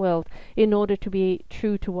spirit world in order to be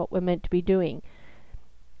true to what we're meant to be doing.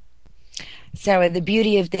 Sarah, the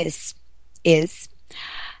beauty of this is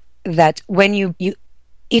that when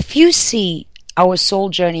if you see our soul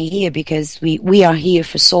journey here, because we are here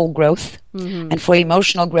for soul growth and for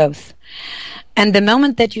emotional growth, and the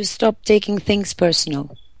moment that you stop taking things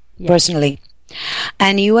personally,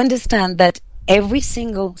 and you understand that every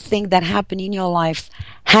single thing that happened in your life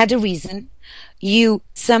had a reason, you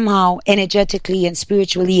somehow energetically and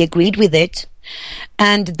spiritually agreed with it,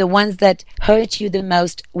 and the ones that hurt you the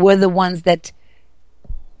most were the ones that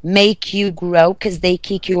make you grow because they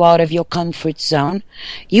kick you out of your comfort zone,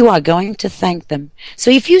 you are going to thank them. So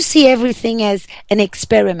if you see everything as an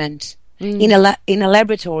experiment in a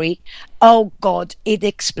laboratory, oh God, it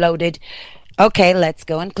exploded. Okay, let's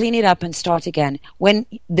go and clean it up and start again. When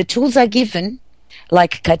the tools are given,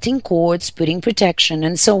 like cutting cords, putting protection,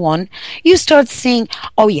 and so on, you start seeing,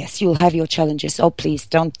 oh yes, you'll have your challenges. Oh, please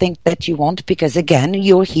don't think that you won't, because again,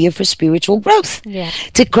 you're here for spiritual growth.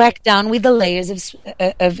 To crack down with the layers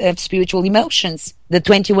of spiritual emotions, the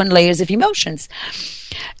 21 layers of emotions.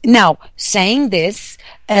 Now, saying this,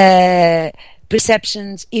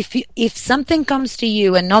 perceptions, if something comes to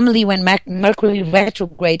you, and normally when Mercury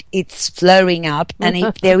retrograde, it's flaring up, and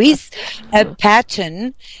if there is a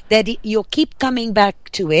pattern that you'll keep coming back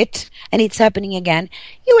to it and it's happening again,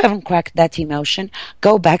 you haven't cracked that emotion.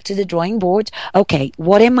 Go back to the drawing board. Okay,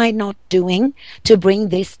 what am I not doing to bring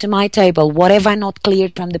this to my table? What have I not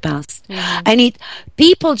cleared from the past? And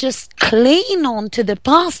people just cling on to the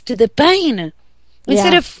past, to the pain,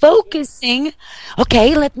 instead of focusing,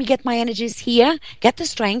 okay, let me get my energies here, get the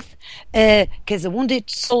strength, because a wounded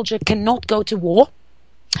soldier cannot go to war.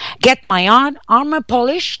 Get my armor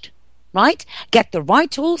polished, right? Get the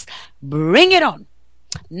right tools, bring it on.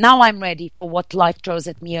 Now I'm ready for what life throws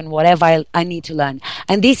at me and whatever I need to learn.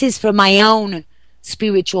 And this is for my own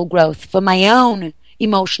spiritual growth, for my own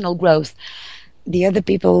emotional growth. The other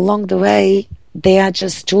people along the way, they are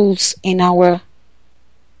just tools in our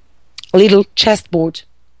little chessboard.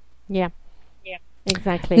 Yeah,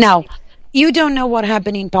 exactly. Now, you don't know what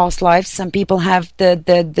happened in past lives. Some people have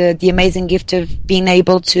the amazing gift of being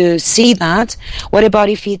able to see that. What about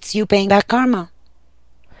if it's you paying back karma?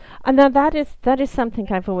 And now that is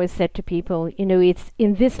something I've always said to people. It's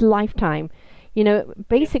in this lifetime.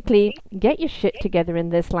 Basically, get your shit together in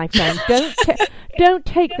this lifetime. Don't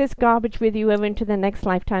take this garbage with you over into the next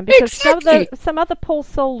lifetime, because some other poor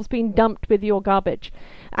soul's been dumped with your garbage,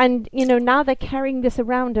 and now they're carrying this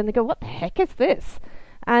around and they go, "What the heck is this?"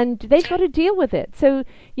 And they've got to deal with it. So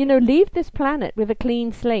leave this planet with a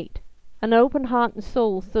clean slate, an open heart and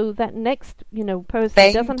soul, so that next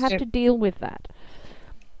person doesn't have to deal with that.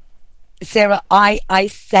 Sarah, I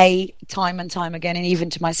say time and time again, and even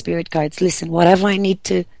to my spirit guides, listen, whatever I need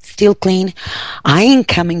to still clean, I ain't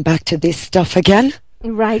coming back to this stuff again.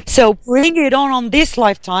 Right. So bring it on this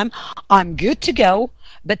lifetime. I'm good to go.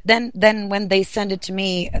 But then when they send it to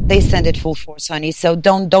me, they send it full force, honey. So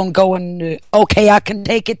don't go and okay, I can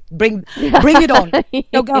take it. Bring it on.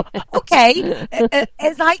 So go. Okay,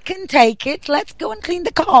 as I can take it. Let's go and clean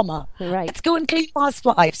the karma. Right. Let's go and clean past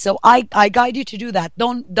life. So I guide you to do that.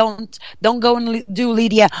 Don't go and do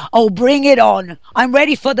Lydia. Oh, bring it on. I'm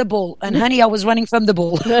ready for the bull. And honey, I was running from the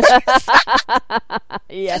bull.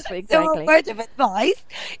 Yes, exactly. So a word of advice: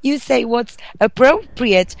 you say what's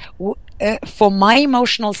appropriate. For my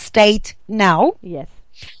emotional state now, yes,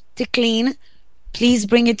 to clean, please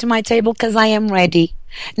bring it to my table because I am ready.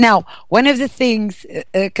 Now, one of the things,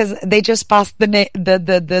 because they just passed the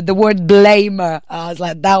word blamer, I was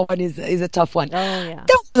like, that one is a tough one. Oh yeah.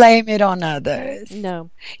 Don't blame it on others.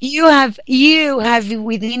 No. You have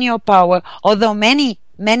within your power, although many,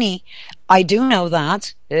 I do know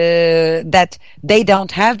that they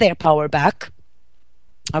don't have their power back.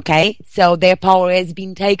 Okay, so their power has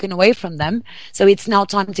been taken away from them. So it's now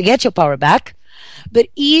time to get your power back. But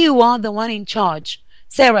you are the one in charge.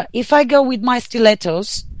 Sarah, if I go with my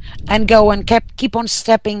stilettos and go and keep on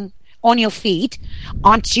stepping on your feet,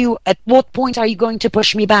 at what point are you going to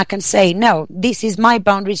push me back and say, no, this is my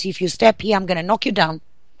boundaries. If you step here, I'm going to knock you down.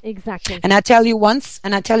 Exactly. And I tell you once,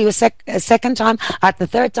 and I tell you a second time, at the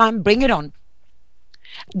third time, bring it on.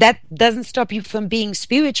 That doesn't stop you from being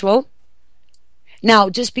spiritual.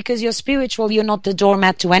 Now, just because you're spiritual, you're not the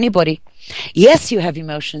doormat to anybody. Yes, you have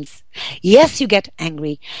emotions. Yes, you get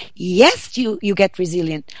angry. Yes, you get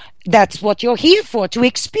resilient. That's what you're here for, to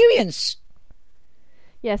experience.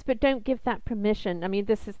 Yes, but don't give that permission. I mean,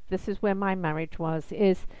 this is where my marriage was.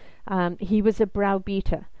 He was a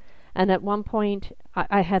browbeater. And at one point,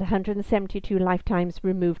 I had 172 lifetimes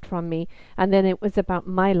removed from me. And then it was about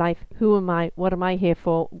my life. Who am I? What am I here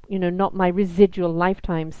for? Not my residual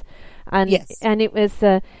lifetimes. And yes. And it was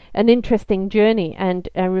an interesting journey. And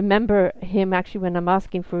I remember him actually, when I'm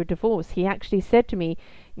asking for a divorce, he actually said to me,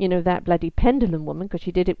 that bloody pendulum woman, because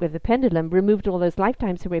she did it with the pendulum, removed all those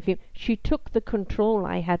lifetimes away from you. She took the control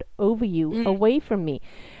I had over you away from me.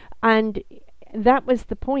 And that was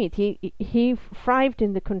the point. He thrived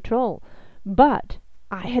in the control, but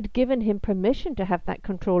I had given him permission to have that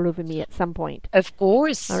control over me at some point. Of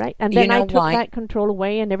course. All right, and then I took that control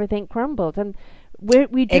away, and everything crumbled. And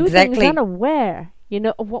we do things unaware,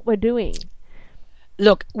 of what we're doing.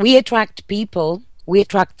 Look, we attract people. We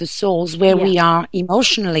attract the souls where we are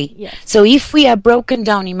emotionally. Yes. So if we are broken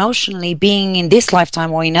down emotionally, being in this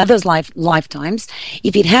lifetime or in others' lifetimes,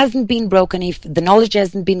 if it hasn't been broken, if the knowledge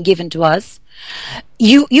hasn't been given to us,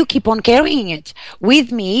 you keep on carrying it.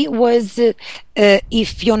 With me was,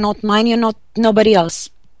 if you're not mine, you're not nobody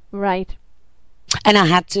else. Right. And I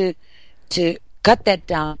had to cut that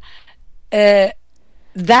down.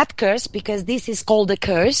 That curse, because this is called a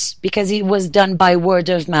curse, because it was done by word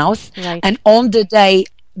of mouth. Right. And on the day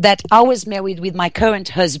that I was married with my current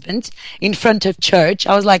husband in front of church,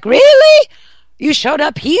 I was like, really? You showed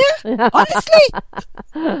up here?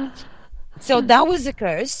 Honestly? So that was a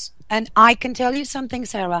curse. And I can tell you something,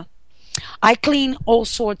 Sarah. I clean all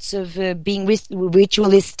sorts of being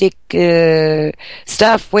ritualistic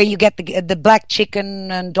stuff, where you get the black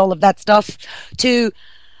chicken and all of that stuff, to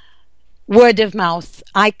word of mouth.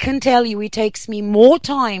 I can tell you it takes me more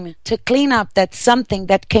time to clean up that something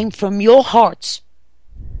that came from your heart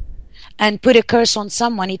and put a curse on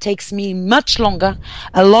someone. It takes me much longer,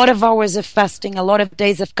 a lot of hours of fasting, a lot of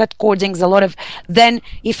days of cut cordings, than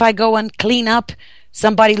if I go and clean up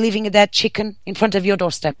somebody leaving a dead chicken in front of your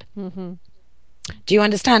doorstep. Mm-hmm. Do you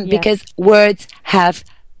understand? Yeah. Because words have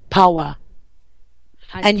power.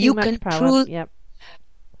 And you can Yep.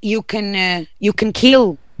 you can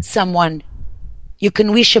kill someone, you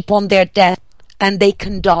can wish upon their death, and they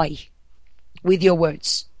can die with your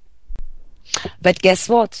words. But guess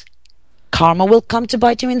what? Karma will come to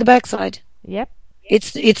bite you in the backside. Yep.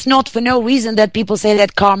 It's not for no reason that people say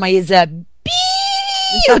that karma is a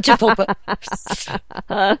beautiful.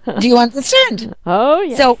 Do you understand? Oh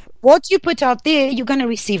yes. So what you put out there, you're going to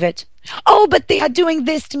receive it. Oh, but they are doing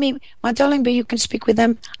this to me, my darling. But you can speak with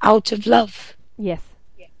them out of love. Yes.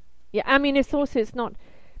 Yeah. I mean, it's not.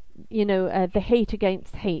 The hate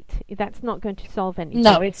against hate, that's not going to solve anything.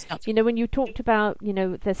 No, it's not. When you talked about,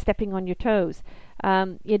 the stepping on your toes,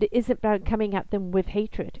 it isn't about coming at them with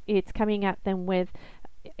hatred. It's coming at them with,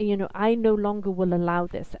 I no longer will allow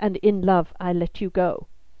this, and in love, I let you go.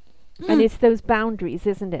 And it's those boundaries,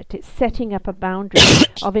 isn't it? It's setting up a boundary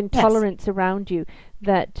of intolerance around you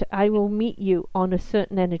that I will meet you on a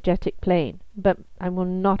certain energetic plane, but I will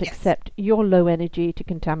not Yes. accept your low energy to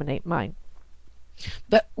contaminate mine.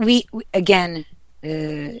 But we attract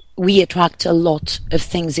a lot of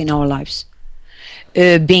things in our lives.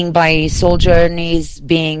 Being by soul journeys,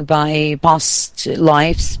 being by past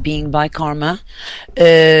lives, being by karma.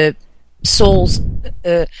 Souls,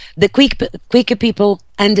 the quicker people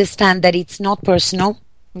understand that it's not personal.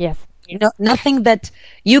 Yes. Nothing that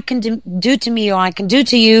you can do to me or I can do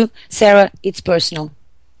to you, Sarah, it's personal.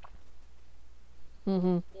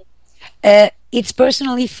 Mm-hmm. It's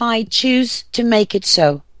personal if I choose to make it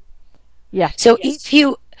so. Yeah. So if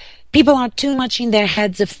people are too much in their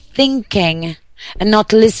heads of thinking and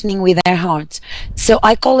not listening with their hearts. So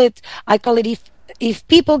I call it if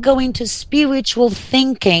people go into spiritual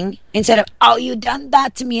thinking instead of, oh, you done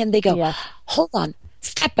that to me, and they go, Yeah. hold on,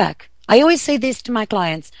 step back. I always say this to my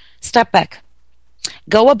clients, step back,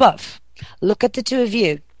 go above, look at the two of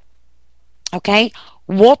you. Okay?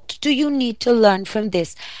 What do you need to learn from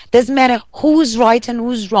this? Doesn't matter who's right and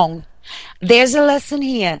who's wrong. There's a lesson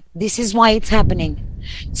here. This is why it's happening.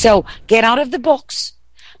 So get out of the box,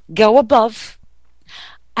 go above,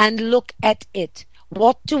 and look at it.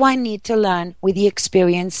 What do I need to learn with the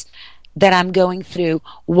experience that I'm going through?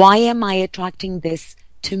 Why am I attracting this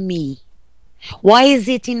to me? Why is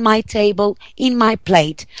it in my table, in my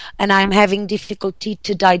plate, and I'm having difficulty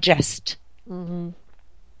to digest? Mm-hmm.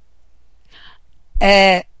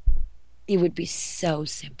 It would be so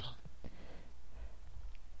simple.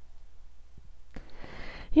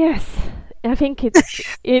 Yes, I think it's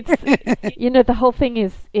the whole thing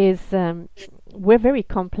is we're very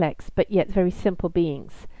complex but yet very simple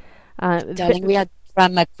beings. Darling, we are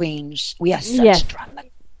drama queens. We are such Yes. drama.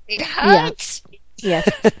 It hurts. Yes,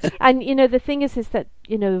 and the thing is that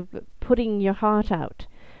putting your heart out.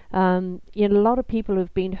 A lot of people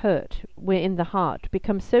who've been hurt in the heart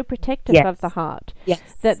become so protective Yes. of the heart Yes.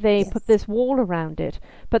 that they Yes. put this wall around it.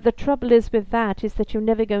 But the trouble is with that is that you're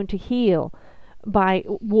never going to heal by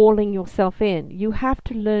walling yourself in. You have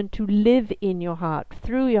to learn to live in your heart,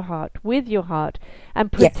 through your heart, with your heart,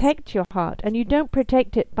 and protect your heart. And you don't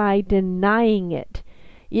protect it by denying it.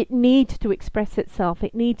 It needs to express itself.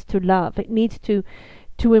 It needs to love. It needs to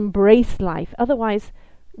embrace life. Otherwise,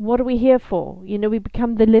 what are we here for? We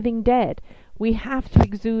become the living dead. We have to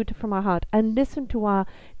exude from our heart and listen to our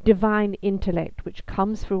divine intellect, which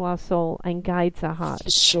comes through our soul and guides our heart.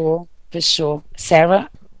 For sure. Sarah,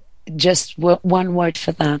 just one word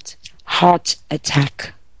for that. Heart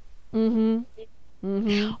attack. Mm-hmm.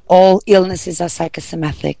 Mm-hmm. All illnesses are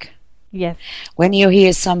psychosomatic. Yes. When you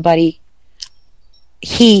hear somebody,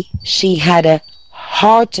 she had a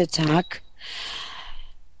heart attack,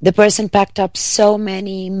 the person packed up so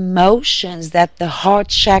many emotions that the heart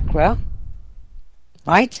chakra,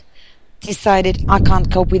 right, decided, I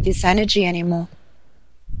can't cope with this energy anymore.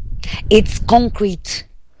 It's concrete.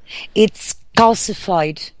 It's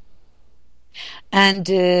calcified. And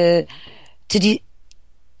there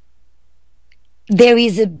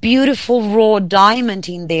is a beautiful raw diamond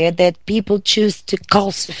in there that people choose to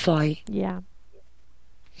calcify. Yeah.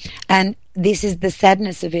 And this is the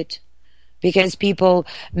sadness of it. Because people,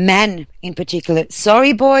 men in particular,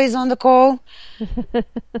 sorry boys on the call,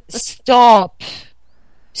 stop,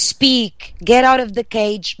 speak, get out of the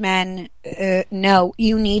cage, man. No,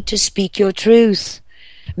 you need to speak your truth.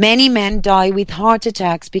 Many men die with heart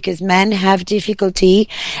attacks because men have difficulty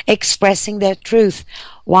expressing their truth.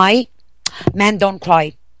 Why? Men don't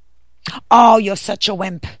cry. Oh, you're such a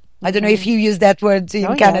wimp. I don't know if you use that word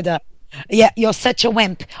in Canada. Yeah, you're such a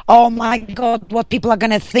wimp. Oh my God, what people are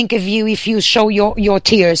going to think of you if you show your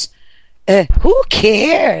tears. Who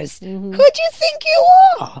cares? Mm-hmm. Who do you think you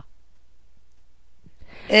are?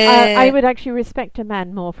 I would actually respect a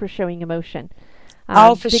man more for showing emotion.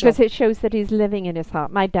 For because sure. it shows that he's living in his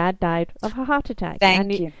heart. My dad died of a heart attack.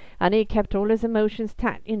 Thank you. And he kept all his emotions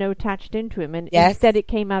attached into him. And Yes. instead it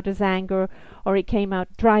came out as anger, or it came out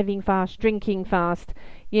driving fast, drinking fast,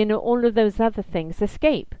 all of those other things.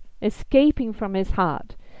 Escaping from his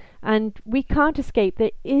heart. And we can't escape.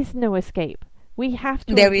 There is no escape. We have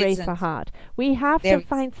to embrace our heart. We have to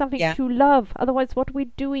find something to love. Otherwise, what are we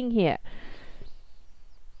doing here?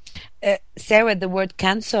 Sarah, the word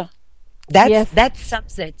cancer, that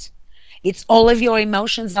sums it. It's all of your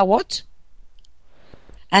emotions are what?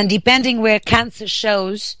 And depending where cancer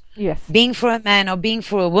shows, being for a man or being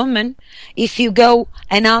for a woman, if you go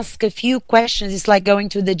and ask a few questions, it's like going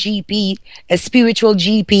to the GP, a spiritual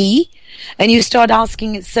GP, and you start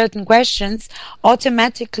asking certain questions,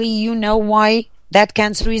 automatically you know why that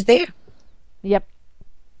cancer is there. Yep.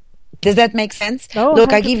 Does that make sense? Oh,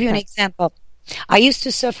 Look, 100%. I give you an example. I used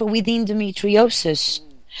to suffer with endometriosis.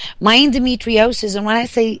 My endometriosis, and when I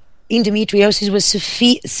say endometriosis, was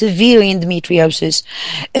severe endometriosis.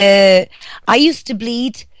 I used to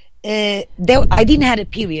bleed. I didn't have a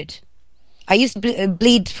period. I used to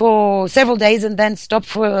bleed for several days and then stop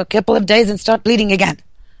for a couple of days and start bleeding again,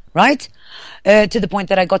 right? To the point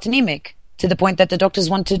that I got anemic, to the point that the doctors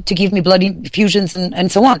wanted to give me blood infusions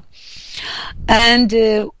and so on.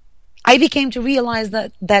 And I became to realize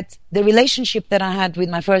that the relationship that I had with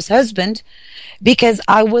my first husband, because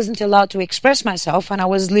I wasn't allowed to express myself and I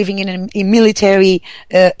was living in a military,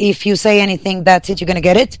 if you say anything, that's it, you're going to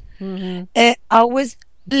get it. Mm-hmm. I was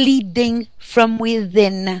bleeding from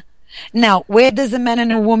within. Now, where does a man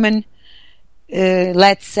and a woman,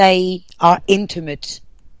 let's say, are intimate?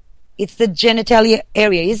 It's the genitalia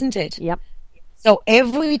area, isn't it? Yep. So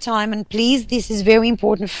every time, and please, this is very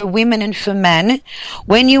important for women and for men,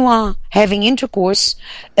 when you are having intercourse,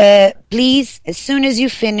 please, as soon as you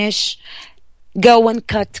finish, go and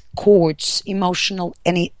cut cords, emotional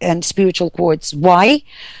and spiritual cords. Why?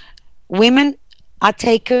 Women are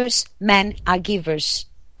takers, men are givers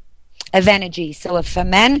of energy. So if a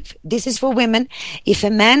man, this is for women, if a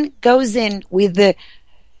man goes in with the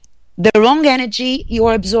wrong energy,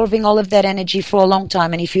 you're absorbing all of that energy for a long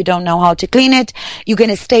time, and if you don't know how to clean it, you're going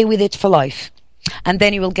to stay with it for life, and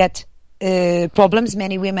then you will get problems.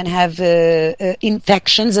 Many women have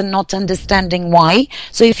infections and not understanding why.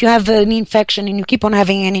 So if you have an infection and you keep on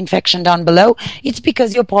having an infection down below, it's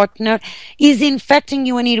because your partner is infecting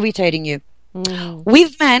you and irritating you.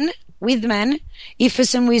 With men, if for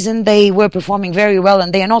some reason they were performing very well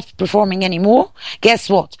and they are not performing anymore, guess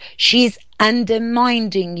what? She's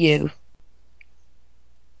undermining you.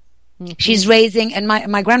 Mm-hmm. She's raising, and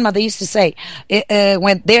my grandmother used to say,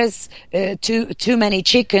 when there's too many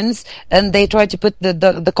chickens and they try to put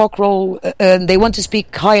the cockerel, they want to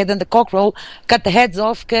speak higher than the cockerel, cut the heads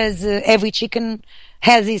off, because every chicken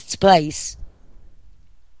has its place.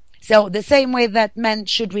 So the same way that men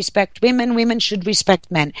should respect women, women should respect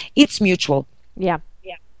men. It's mutual. Yeah.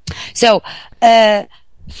 So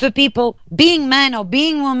for people, being man or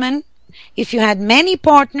being woman, if you had many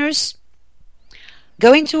partners,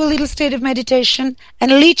 go into a little state of meditation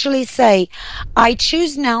and literally say, I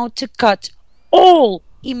choose now to cut all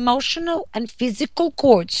emotional and physical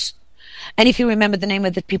cords. And if you remember the name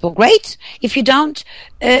of the people, great. If you don't,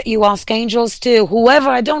 you ask angels to whoever,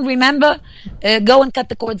 I don't remember, go and cut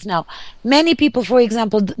the cords now. Many people, for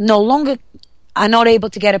example, no longer are not able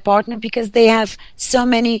to get a partner because they have so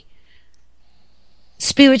many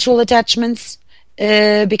spiritual attachments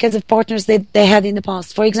because of partners they had in the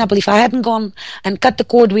past. For example, if I hadn't gone and cut the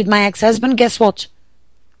cord with my ex-husband, guess what?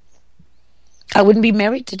 I wouldn't be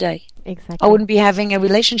married today. Exactly. I wouldn't be having a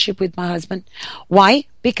relationship with my husband. Why?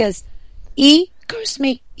 Because he cursed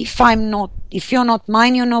me. If you're not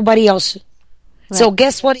mine, you're nobody else. Right. So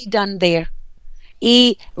guess what he done there?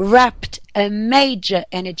 He wrapped a major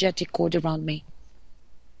energetic cord around me.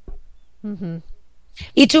 Mm-hmm.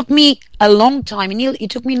 It took me a long time. It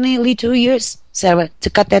took me nearly 2 years, Sarah, to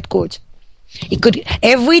cut that cord. It could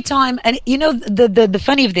every time, and you know the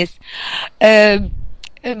funny of this.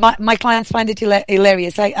 My clients find it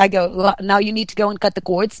hilarious. I go, now you need to go and cut the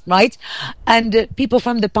cords, right? And people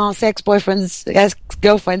from the past, ex-boyfriends,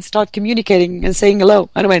 ex-girlfriends, start communicating and saying hello.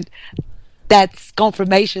 And I went, that's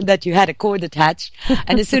confirmation that you had a cord attached.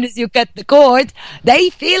 And as soon as you cut the cord, they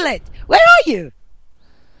feel it. Where are you?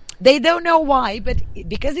 They don't know why, but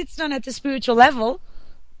because it's done at a spiritual level,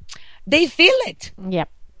 they feel it. Yep.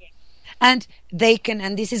 And they can,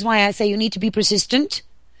 and this is why I say you need to be persistent.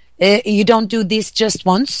 You don't do this just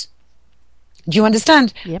once. Do you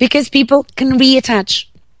understand? Yep. Because people can reattach.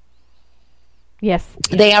 Yes.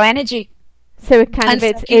 They are energy. So it kind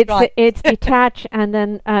of it's detach and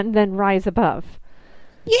then rise above.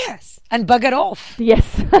 Yes, and bugger off. Yes.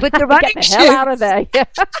 Put the running Get the hell out of there.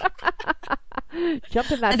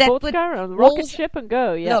 Jump in that then sports car or the rocket ship and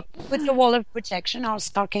go. Yeah. Look, put a wall of protection.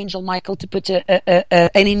 Ask Archangel Michael to put an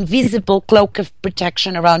invisible cloak of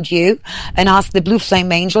protection around you, and ask the blue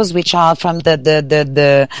flame angels, which are from they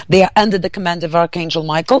are under the command of Archangel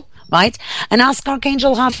Michael, right? And ask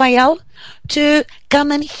Archangel Raphael to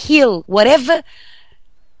come and heal whatever.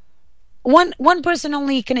 One person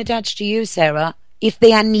only can attach to you, Sarah, if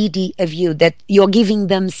they are needy of you, that you're giving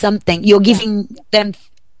them something, you're giving them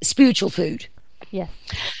spiritual food. Yes.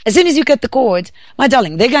 As soon as you cut the cord, my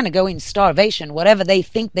darling, they're going to go in starvation. Whatever they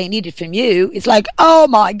think they needed from you, it's like, oh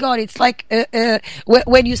my God, it's like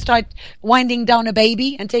when you start winding down a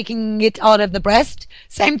baby and taking it out of the breast,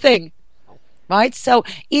 same thing. right? So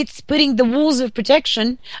it's putting the walls of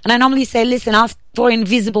protection. And I normally say, listen, ask for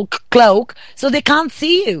invisible cloak so they can't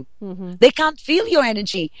see you. Mm-hmm. They can't feel your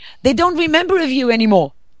energy. They don't remember of you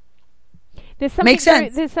anymore. Makes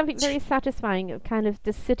sense. There's something very satisfying of kind of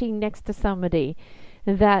just sitting next to somebody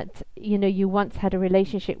that you once had a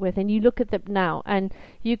relationship with, and you look at them now and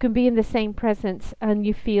you can be in the same presence and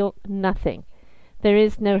you feel nothing. There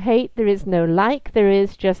is no hate, there is no like, there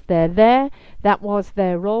is just they're there. That was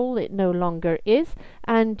their role, it no longer is,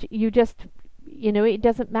 and you just it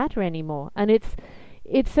doesn't matter anymore. And it's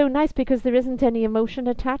so nice because there isn't any emotion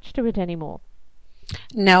attached to it anymore.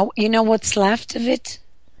 No, you know what's left of it?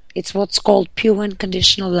 It's what's called pure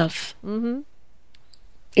unconditional love. Mm-hmm.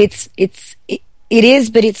 It is,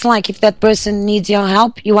 but it's like if that person needs your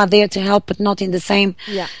help, you are there to help, but not in the same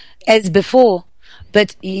as before.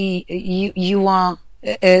 But you are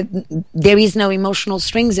there is no emotional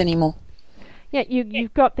strings anymore. Yeah,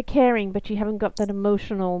 you've got the caring, but you haven't got that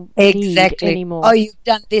emotional need anymore. Oh, you've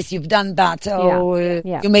done this, you've done that. Oh,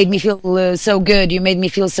 you made me feel so good. You made me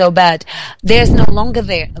feel so bad. There's no longer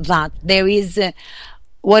that. There is.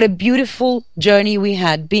 What a beautiful journey we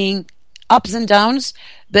had, being ups and downs.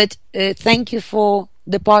 But thank you for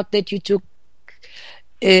the part that you took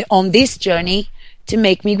on this journey to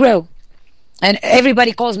make me grow. And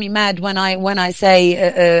everybody calls me mad when I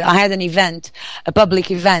say I had an event, a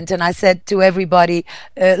public event, and I said to everybody,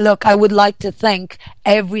 look, I would like to thank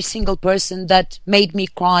every single person that made me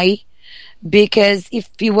cry, because if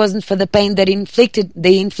it wasn't for the pain that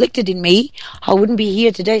they inflicted in me, I wouldn't be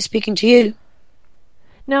here today speaking to you.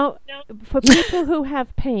 Now, for people who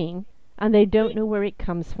have pain and they don't know where it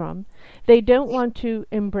comes from, they don't want to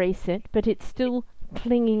embrace it, but it's still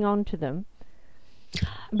clinging on to them.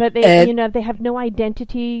 But they, they have no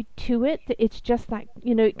identity to it. It's just that,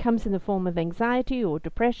 it comes in the form of anxiety or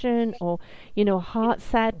depression or, heart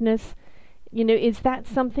sadness. Is that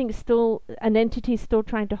something still, an entity still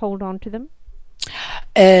trying to hold on to them?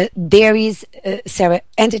 There is, Sarah,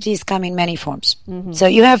 entities come in many forms. Mm-hmm. So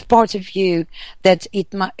you have part of you that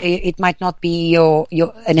it might not be your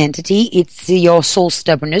an entity. It's your soul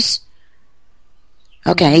stubbornness.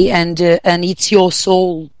 Okay, mm-hmm. and it's your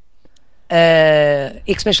soul,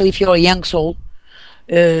 especially if you're a young soul.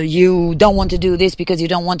 You don't want to do this because you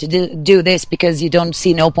don't want to do this because you don't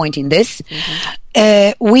see no point in this.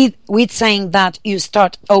 Mm-hmm. With saying that, you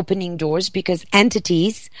start opening doors because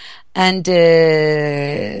entities, and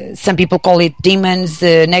some people call it demons,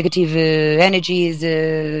 negative energies,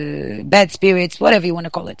 bad spirits, whatever you want to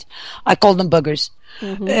call it. I call them buggers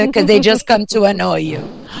because they just come to annoy you.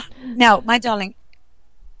 Now, my darling,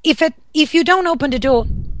 if you don't open the door,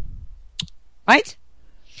 right?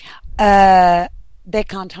 They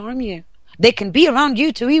can't harm you. They can be around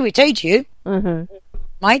you to irritate you,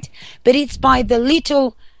 right? But it's by the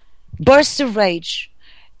little bursts of rage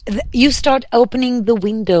you start opening the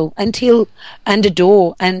window and the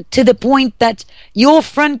door, and to the point that your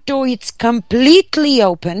front door is completely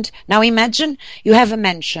opened. Now imagine you have a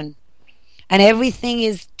mansion and everything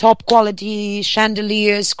is top quality,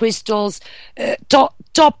 chandeliers, crystals,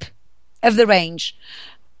 top of the range,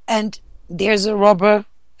 and there's a robber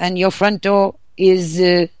and your front door is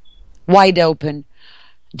wide open.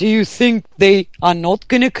 Do you think they are not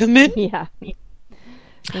going to come in? Yeah.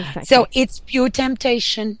 Exactly. So it's pure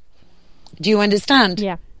temptation. Do you understand?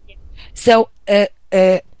 Yeah. So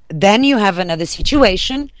then you have another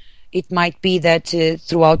situation. It might be that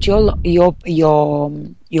throughout your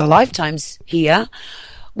lifetimes here,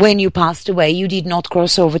 when you passed away, you did not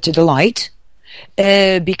cross over to the light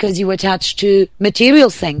because you were attached to material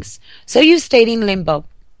things. So you stayed in limbo.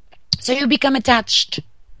 So you become attached.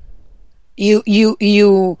 And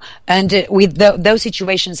with those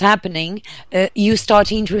situations happening, you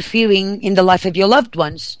start interfering in the life of your loved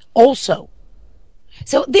ones also.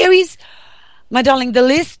 So there is, my darling, the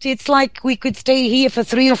list, it's like we could stay here for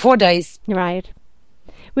 3 or 4 days. Right.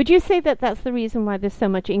 Would you say that that's the reason why there's so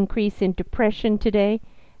much increase in depression today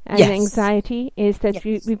and anxiety, is that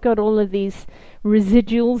we've got all of these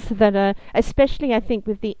residuals that are, especially I think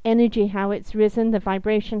with the energy, how it's risen, the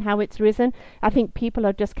vibration, how it's risen. I think people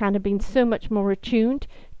are just kind of being so much more attuned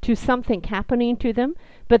to something happening to them,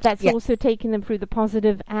 but that's also taking them through the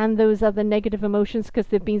positive and those other negative emotions because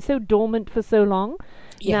they've been so dormant for so long.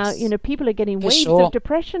 Now, people are getting waves of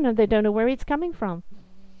depression and they don't know where it's coming from.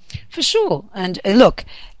 For sure. And look,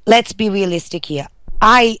 let's be realistic here.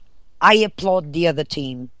 I applaud the other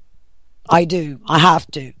team. I do. I have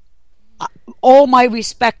to. All my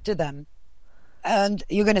respect to them. And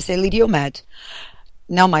you're going to say, Lydia, you're mad.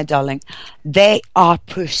 No, my darling. They are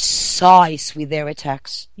precise with their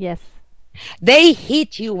attacks. Yes. They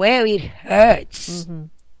hit you where it hurts. Mm-hmm.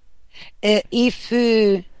 if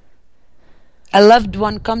a loved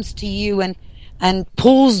one comes to you and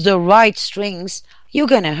pulls the right strings, you're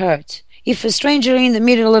gonna hurt. If a stranger in the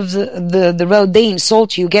middle of the road, they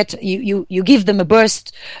insult you, you give them a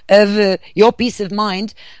burst of your peace of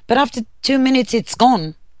mind, but after 2 minutes it's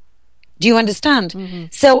gone. Do you understand? Mm-hmm.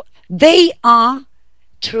 So they are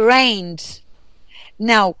trained.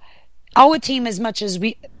 Now, our team, as much as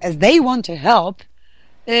they want to help,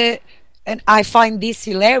 and I find this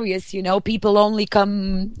hilarious, people only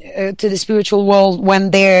come to the spiritual world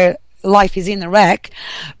when their life is in a wreck,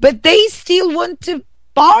 but they still want to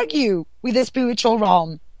argue with the spiritual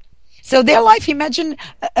realm. So their life, imagine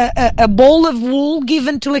a ball of wool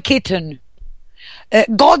given to a kitten.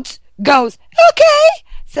 God goes, okay,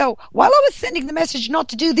 so while I was sending the message not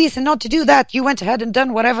to do this and not to do that, you went ahead and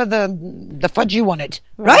done whatever the fudge you wanted,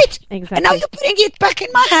 right? Exactly. And now you're putting it back in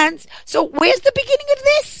my hands. So where's the beginning of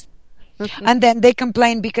this? And then they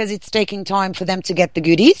complain because it's taking time for them to get the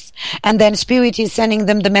goodies. And then Spirit is sending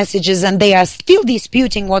them the messages and they are still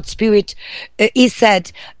disputing what Spirit is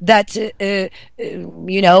said, that,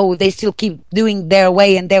 they still keep doing their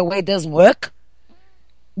way and their way doesn't work.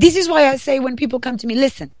 This is why I say when people come to me,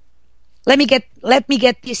 listen, let me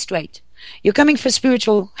get this straight. You're coming for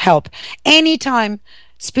spiritual help. Anytime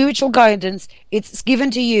spiritual guidance, it's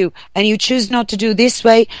given to you and you choose not to do this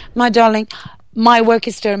way, my darling, my work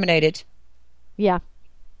is terminated. Yeah.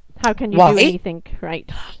 How can you Why? do anything, right?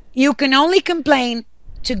 You can only complain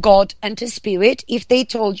to God and to Spirit if they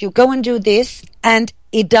told you, go and do this, and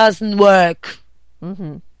it doesn't work.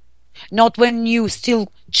 Mm-hmm. Not when you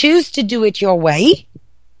still choose to do it your way,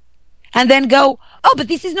 and then go, oh, but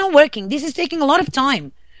this is not working. This is taking a lot of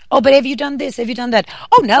time. Oh, but have you done this? Have you done that?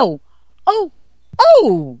 Oh, no.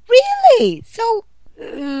 Oh, really? So,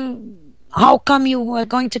 how come you are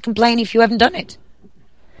going to complain if you haven't done it?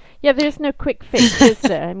 Yeah, there's no quick fix, is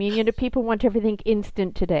there? I mean, people want everything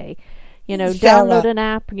instant today. Sarah. Download an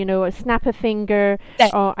app, snap a finger.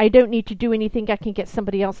 I don't need to do anything. I can get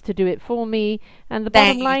somebody else to do it for me. And the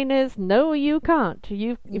bottom line is, no, you can't. If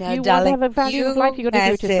you want to have a value of life, you've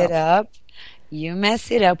got to do it yourself. You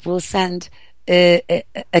mess it up, we'll send a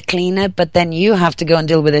cleaner, but then you have to go and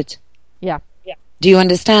deal with it. Yeah. Do you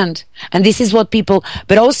understand? And this is what people,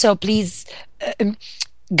 but also please,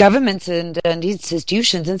 governments and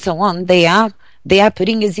institutions and so on, they are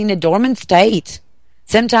putting us in a dormant state.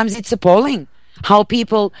 Sometimes it's appalling how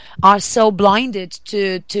people are so blinded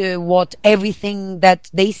to what everything that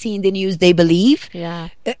they see in the news they believe. Yeah.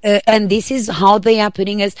 And this is how they are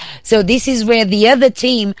putting us. So this is where the other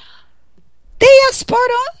team, they are spot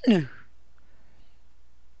on.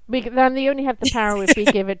 Then they only have the power if we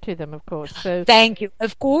give it to them, of course. So thank you.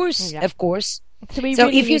 Of course. Yeah. Of course. So we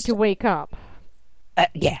really need to wake up.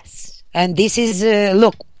 Yes. And this is,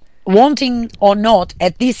 look, wanting or not,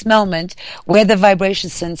 at this moment, where the vibration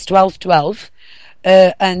since 12/12,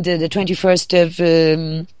 and the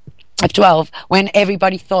 21st of 12, when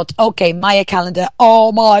everybody thought, okay, Maya calendar,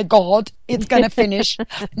 oh my God, it's going to finish.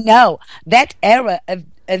 No, that era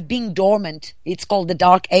of being dormant, it's called the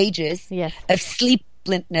Dark Ages, yes, of sleep.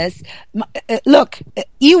 Look,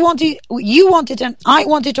 you want it and I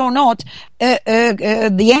want it or not,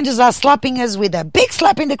 the angels are slapping us with a big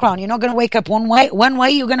slap in the crown. You're not going to wake up one way,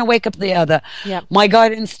 you're going to wake up the other. Yep. My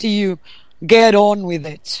guidance to you, get on with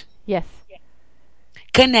it. Yes.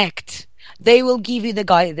 Connect. They will give you the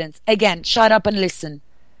guidance. Again, shut up and listen.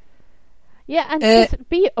 Yeah, and just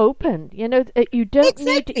be open. You don't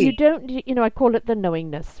exactly. need, I call it the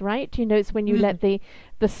knowingness, right? It's when you let the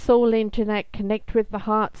soul internet connect with the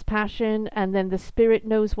heart's passion, and then the spirit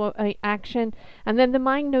knows what action, and then the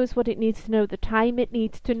mind knows what it needs to know, the time it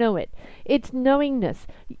needs to know it. It's knowingness.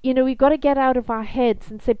 We've got to get out of our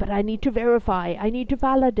heads and say, but I need to verify, I need to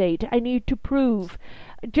validate, I need to prove.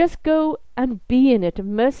 Just go and be in it,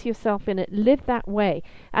 immerse yourself in it, live that way,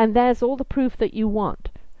 and there's all the proof that you want.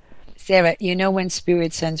 Sarah, when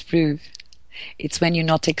Spirit sends proof, it's when you're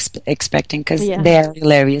not expecting, because Yeah. they're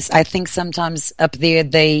hilarious. I think sometimes up there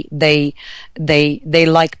they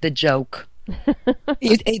like the joke.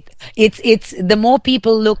 It's the more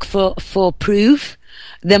people look for proof,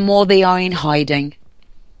 the more they are in hiding.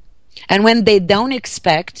 And when they don't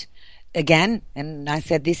expect, again, and I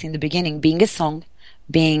said this in the beginning, being a song,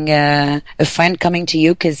 being a friend coming to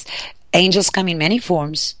you, because angels come in many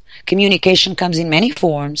forms, communication comes in many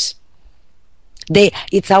forms.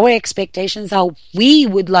 It's our expectations how we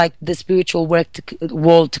would like the spiritual world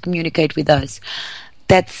to communicate with us.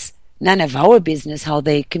 That's none of our business how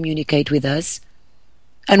they communicate with us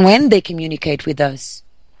and when they communicate with us.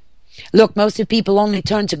 Look, most of people only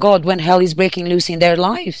turn to God when hell is breaking loose in their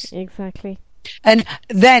lives. Exactly. And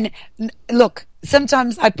then, look,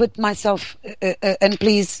 sometimes I put myself, and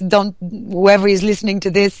please don't, whoever is listening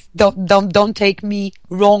to this, don't take me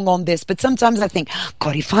wrong on this. But sometimes I think,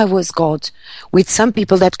 God, if I was God, with some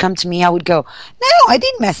people that come to me, I would go, no, I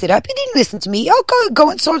didn't mess it up. You didn't listen to me. Oh,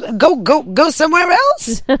 go somewhere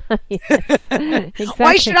else. Exactly.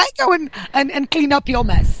 Why should I go and clean up your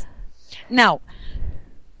mess? Now,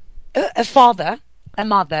 a father, a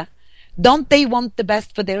mother, don't they want the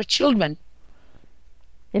best for their children?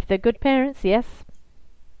 If they're good parents, yes.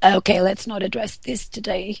 Okay, let's not address this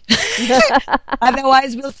today.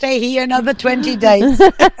 Otherwise, we'll stay here another 20 days.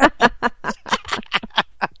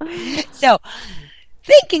 So,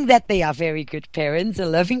 thinking that they are very good parents, or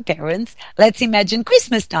loving parents, let's imagine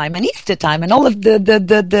Christmas time and Easter time and all of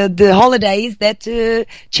the holidays that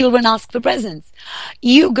children ask for presents.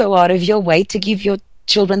 You go out of your way to give your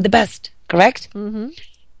children the best, correct? Mm-hmm.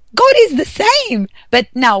 God is the same. But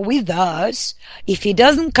now with us, if he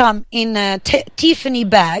doesn't come in a Tiffany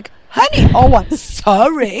bag, honey, oh, I'm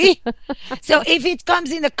sorry. So if it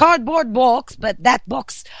comes in a cardboard box, but that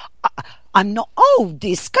box, I'm not, oh,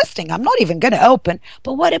 disgusting. I'm not even going to open.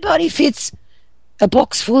 But what about if it's a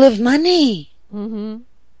box full of money? Mm-hmm.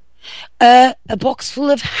 A box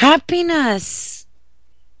full of happiness?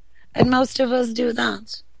 And most of us do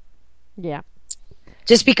that. Yeah.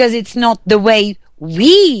 Just because it's not the way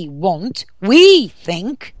we want, we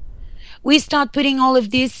think, we start putting all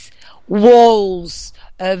of these walls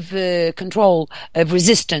of control, of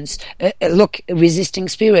resistance. Look, resisting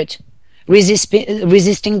spirit,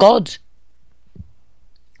 resisting God.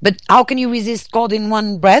 But how can you resist God in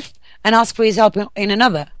one breath and ask for his help in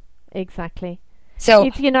another? Exactly. So,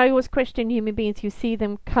 it's, I always question human beings. You see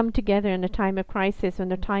them come together in a time of crisis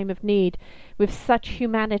and a time of need with such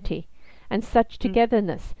humanity and such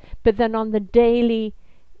togetherness, but then on the daily,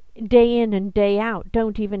 day in and day out,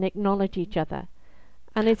 don't even acknowledge each other.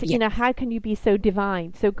 And it's, yes. How can you be so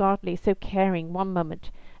divine, so godly, so caring one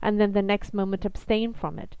moment, and then the next moment abstain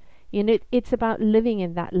from it? It's about living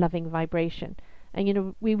in that loving vibration.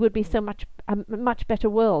 And, we would be a much better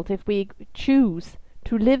world if we choose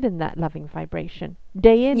to live in that loving vibration,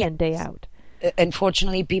 day in and day out.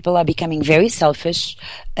 Unfortunately, people are becoming very selfish.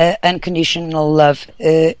 Unconditional love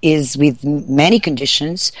is with many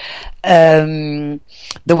conditions. The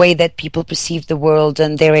way that people perceive the world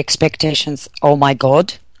and their expectations, oh my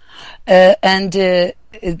God. They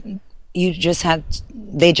just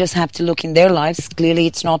have to look in their lives. Clearly,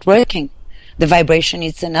 it's not working. The vibration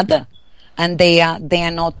is another. And they are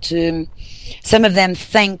not, some of them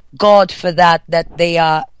thank God for that they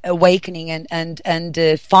are awakening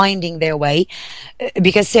and finding their way.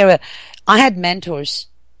 Because Sarah, I had mentors.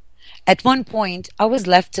 At one point, I was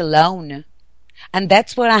left alone. And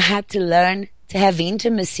that's where I had to learn to have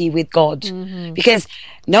intimacy with God. Mm-hmm. Because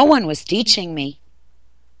no one was teaching me.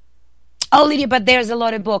 Oh, Lydia, but there's a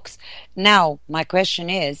lot of books. Now, my question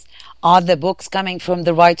is, are the books coming from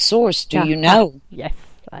the right source? Do you know? Yes.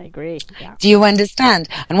 I agree. Yeah. Do you understand?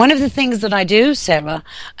 And one of the things that I do, Sarah,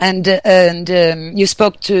 and you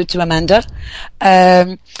spoke to Amanda,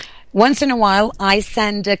 once in a while I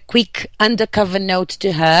send a quick undercover note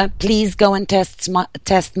to her. Please go and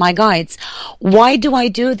test my guides. Why do I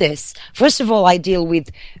do this? First of all, I deal with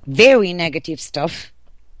very negative stuff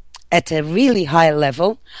at a really high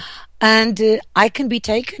level, and I can be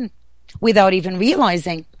taken without even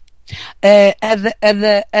realizing.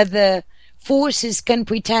 Other forces can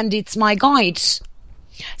pretend it's my guides.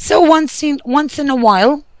 So once in a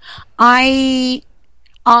while, I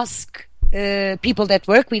ask people that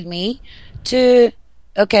work with me to,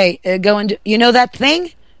 go and do that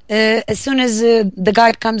thing. As soon as the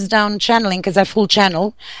guide comes down channeling, because I full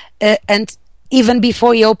channel, and even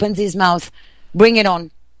before he opens his mouth, bring it on.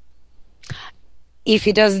 If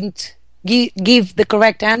he doesn't give the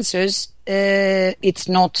correct answers, it's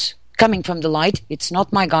not coming from the light. It's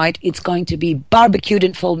not my guide. It's going to be barbecued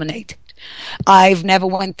and fulminated. I've never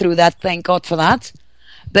went through that, thank God for that.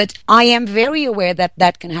 But I am very aware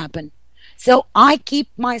that can happen. So I keep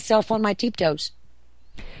myself on my tiptoes.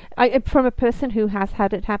 From a person who has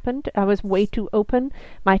had it happen, I was way too open.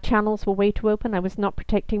 My channels were way too open. I was not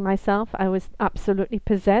protecting myself. I was absolutely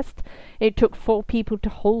possessed. It took 4 people to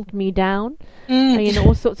hold me down.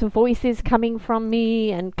 All sorts of voices coming from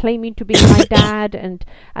me and claiming to be my dad, and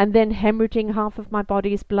then hemorrhaging half of my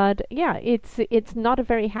body's blood. Yeah, it's not a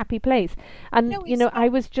very happy place. And no, I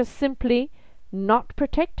was just simply not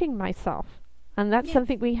protecting myself. And that's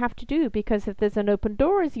something we have to do, because if there's an open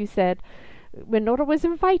door, as you said, we're not always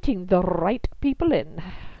inviting the right people in.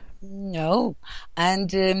 No.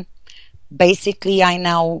 And basically I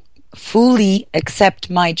now fully accept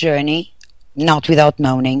my journey, not without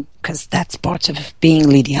moaning, because that's part of being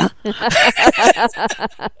Lydia.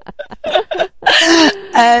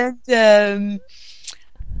 And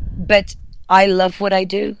but I love what I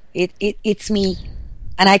do. It's me,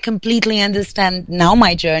 and I completely understand now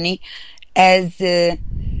my journey as.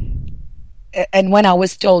 And when I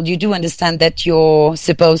was told, you do understand that you're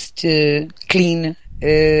supposed to clean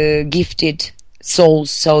gifted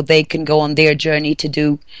souls so they can go on their journey to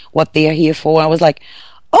do what they are here for. I was like,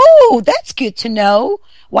 oh, that's good to know.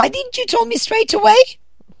 Why didn't you tell me straight away?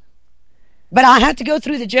 But I had to go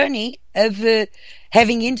through the journey of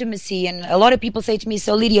having intimacy. And a lot of people say to me,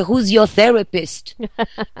 so Lydia, who's your therapist?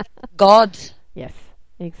 God. Yes,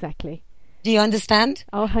 exactly. Do you understand?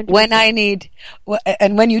 Oh, 100%. When I need,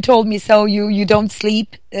 and when you told me so, you don't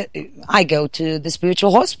sleep, I go to the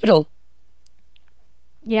spiritual hospital.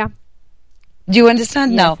 Yeah. Do you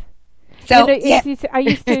understand now? So I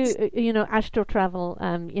used to, astral travel.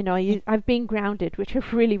 I've been grounded, which I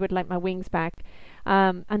really would like my wings back.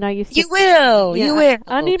 And I used to. You will.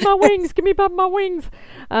 I need my wings. Give me back my wings.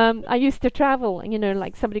 I used to travel.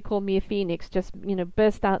 Like somebody called me a phoenix. Just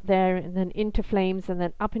burst out there and then into flames and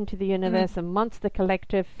then up into the universe amongst the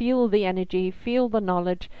collective. Feel the energy, feel the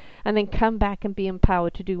knowledge, and then come back and be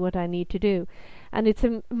empowered to do what I need to do. And it's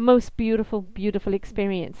a most beautiful, beautiful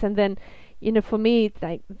experience. And then, for me,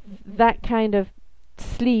 like that kind of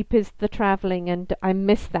sleep is the traveling, and I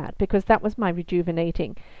miss that because that was my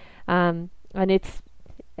rejuvenating. And it's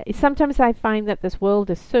sometimes I find that this world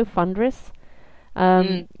is so thunderous,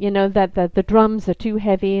 that the drums are too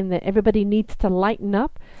heavy and that everybody needs to lighten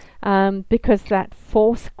up because that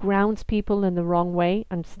force grounds people in the wrong way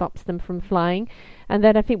and stops them from flying. And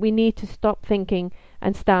then I think we need to stop thinking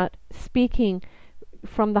and start speaking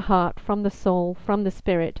from the heart, from the soul, from the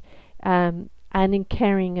spirit, and in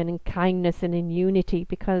caring and in kindness and in unity,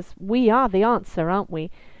 because we are the answer, aren't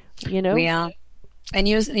we? We are. And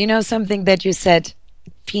you know something that you said,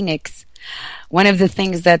 Phoenix. One of the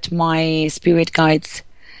things that my spirit guides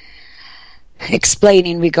explain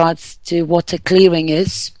in regards to what a clearing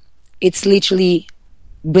is, it's literally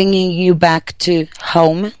bringing you back to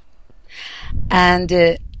home and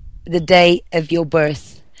the day of your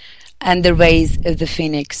birth and the rays of the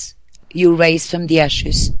phoenix. You raise from the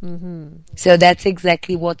ashes. Mm-hmm. So that's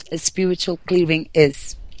exactly what a spiritual clearing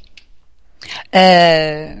is.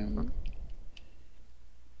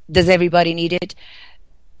 Does everybody need it?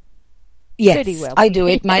 Yes, pretty well. I do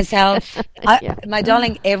it myself. My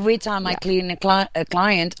darling, every time I clean a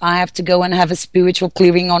client, I have to go and have a spiritual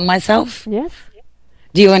clearing on myself. Yes.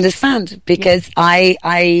 Do you understand? Because I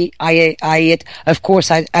of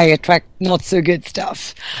course, I attract not so good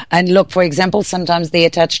stuff. And look, for example, sometimes they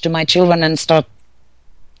attach to my children and start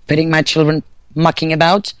putting my children mucking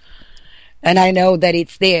about. And I know that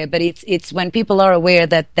it's there, but it's when people are aware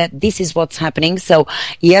that this is what's happening. So,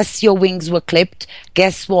 yes, your wings were clipped.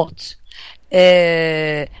 Guess what?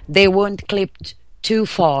 They weren't clipped too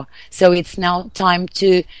far. So it's now time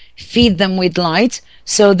to feed them with light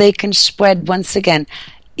so they can spread once again,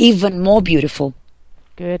 even more beautiful.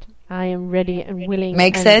 Good. I am ready and willing.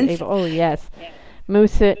 Makes sense? Able. Oh, yes.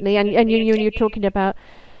 Most certainly. And you're talking about,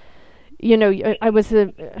 I've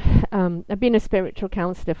been a spiritual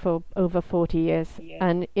counselor for over 40 years,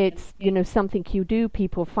 and it's, something you do.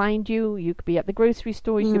 People find you. You could be at the grocery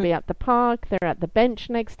store, you could be at the park, they're at the bench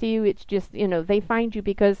next to you. It's just, they find you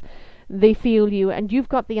because they feel you, and you've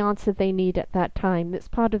got the answer they need at that time. That's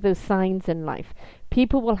part of those signs in life.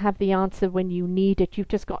 People will have the answer when you need it. You've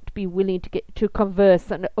just got to be willing to get to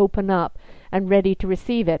converse and open up and ready to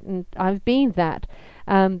receive it. And I've been that.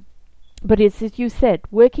 But it's, as you said,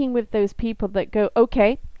 working with those people that go,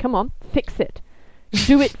 okay, come on, fix it,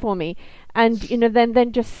 do it for me, and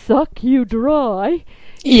then just suck you dry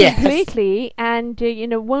completely, and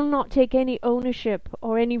will not take any ownership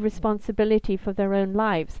or any responsibility for their own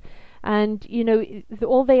lives. And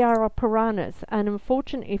all they are piranhas. And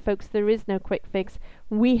unfortunately, folks, there is no quick fix.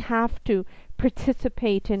 We have to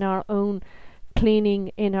participate in our own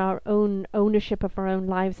cleaning, in our own ownership of our own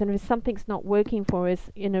lives. And if something's not working for us,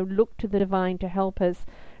 look to the divine to help us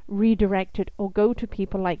redirect it, or go to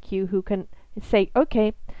people like you who can say,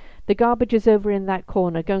 okay, the garbage is over in that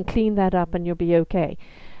corner, go and clean that up and you'll be okay.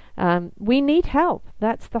 We need help.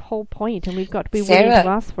 That's the whole point, and we've got to be willing to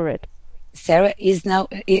ask for it. Sarah, is no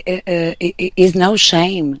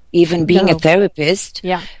shame, even being a therapist,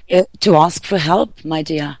 to ask for help, my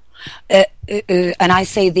dear. And I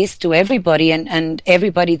say this to everybody, and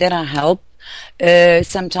everybody that I help.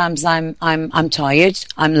 Sometimes I'm tired,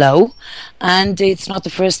 I'm low, and it's not the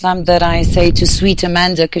first time that I say to sweet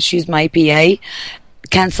Amanda, because she's my PA,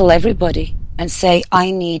 cancel everybody and say,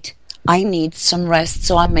 I need I need some rest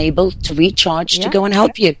so I'm able to recharge to go and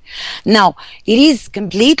help you. Now, it is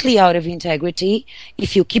completely out of integrity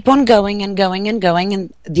if you keep on going and going and going,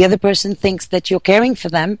 and the other person thinks that you're caring for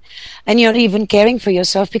them and you're not even caring for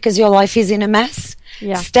yourself because your life is in a mess.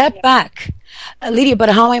 Step back. Lydia, but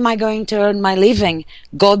how am I going to earn my living?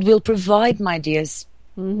 God will provide, my dears.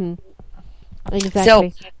 Exactly.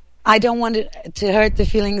 So I don't want to hurt the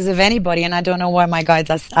feelings of anybody, and I don't know why my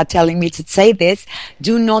guides are telling me to say this.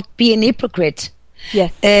 Do not be an hypocrite.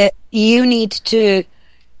 Yes. You need to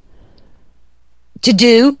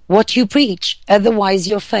do what you preach, otherwise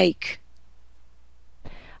you're fake.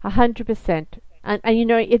 100%. And you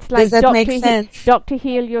know, it's like Does that make sense? Dr.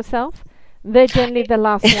 Heal Yourself. They're generally the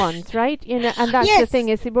last ones, right? You know, and that's the thing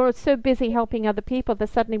is we're so busy helping other people that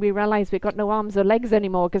suddenly we realize we've got no arms or legs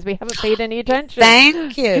anymore because we haven't paid any attention.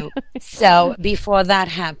 Thank you. So before that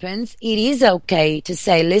happens, it is okay to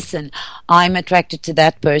say, listen, I'm attracted to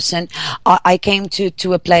that person. I came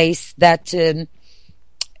to a place that...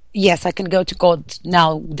 yes, I can go to God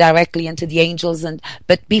now directly and to the angels,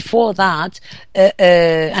 but before that,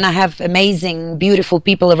 and I have amazing, beautiful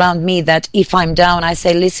people around me that if I'm down, I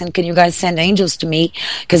say, listen, can you guys send angels to me?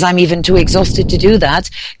 Because I'm even too exhausted to do that.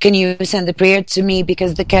 Can you send a prayer to me?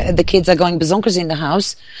 Because the kids are going bazonkers in the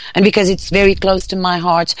house, and because it's very close to my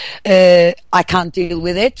heart, I can't deal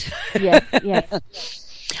with it. Yes.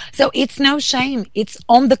 So it's no shame. It's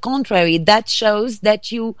on the contrary. That shows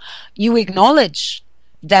that you acknowledge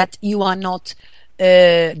that you are not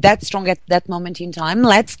that strong at that moment in time.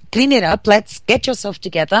 Let's clean it up. Let's get yourself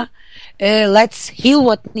together. Let's heal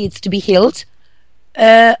what needs to be healed,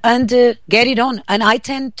 and get it on. And I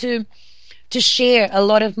tend to share a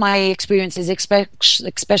lot of my experiences,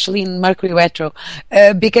 especially in Mercury retro,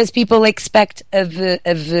 because people expect of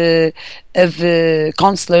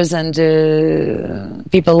counselors and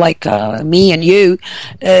people like me and you,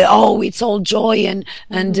 it's all joy and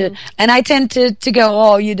I tend to go,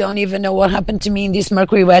 oh, you don't even know what happened to me in this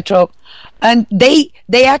Mercury retro, and they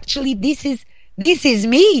actually this is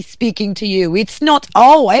me speaking to you. It's not,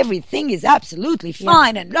 oh, everything is absolutely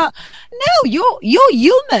fine and no, you're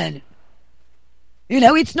human. You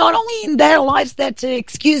know, it's not only in their lives that,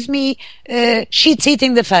 excuse me, shit's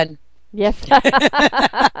eating the fun. Yes.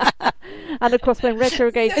 And of course, when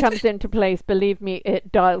retrograde comes into place, believe me, it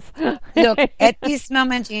does. Look, at this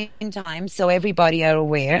moment in time, so everybody are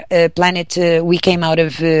aware, we came out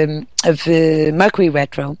of Mercury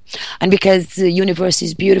retro, and because the universe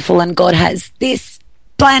is beautiful and God has this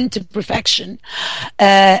plan to perfection,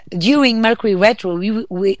 during Mercury retro,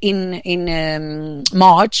 we in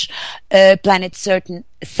March, planet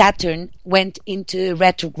Saturn went into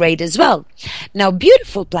retrograde as well. Now,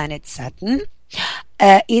 beautiful planet Saturn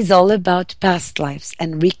is all about past lives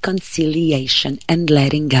and reconciliation and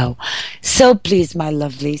letting go. So please, my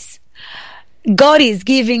lovelies, God is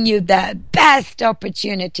giving you the best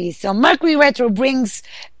opportunity. So Mercury retro brings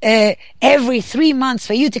every 3 months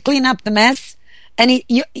for you to clean up the mess. And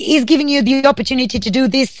he's giving you the opportunity to do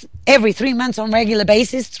this every 3 months on regular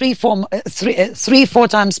basis, 3-4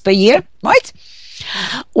 times per year, right?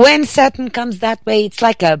 When Saturn comes that way, it's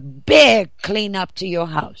like a big cleanup to your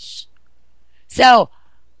house. So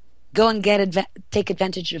go and take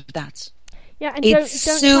advantage of that. Yeah, and don't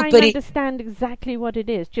try and understand exactly what it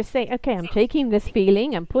is. Just say, okay, I'm taking this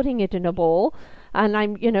feeling, I'm putting it in a ball, and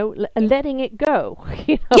I'm, letting it go.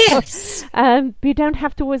 Yes. You don't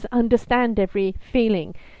have to always understand every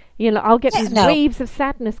feeling. I'll get these waves of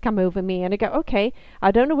sadness come over me, and I go, okay,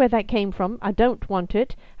 I don't know where that came from. I don't want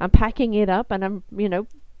it. I'm packing it up, and I'm,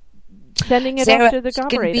 sending it off to the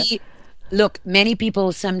carburetor. Look, many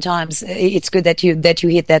people sometimes, it's good that you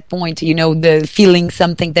hit that point, the feeling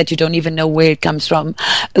something that you don't even know where it comes from.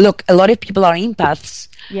 Look, a lot of people are empaths,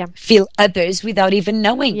 feel others without even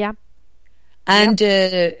knowing. Yeah. And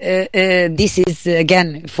this is,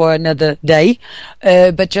 again, for another day,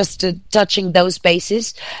 but just touching those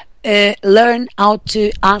bases, learn how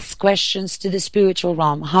to ask questions to the spiritual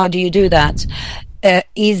realm. How do you do that?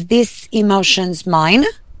 Is this emotions mine?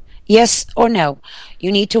 Yes or no?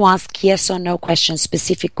 You need to ask yes or no questions,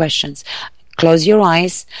 specific questions. Close your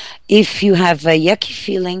eyes. If you have a yucky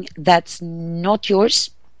feeling, that's not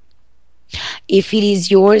yours. If it is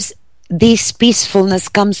yours, this peacefulness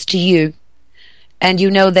comes to you, and you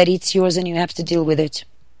know that it's yours and you have to deal with it.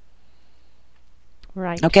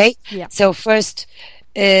 Right. Okay? Yeah. So first,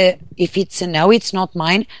 if it's a no, it's not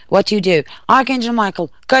mine, what do you do? Archangel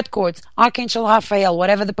Michael, cut cords. Archangel Raphael,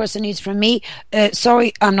 whatever the person needs from me,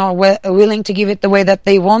 sorry, I'm not willing to give it the way that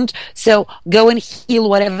they want, so go and heal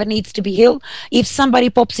whatever needs to be healed. If somebody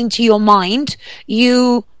pops into your mind,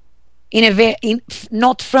 you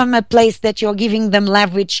not from a place that you're giving them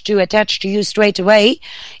leverage to attach to you straight away.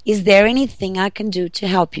 Is there anything I can do to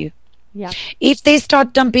help you? Yeah. If they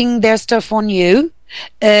start dumping their stuff on you,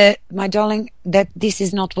 my darling, that this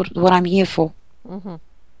is not what I'm here for. Mm-hmm.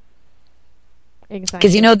 Exactly.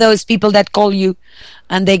 Because you know those people that call you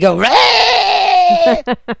and they go,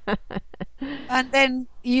 and then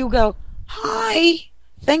you go, hi,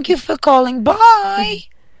 thank you for calling, bye.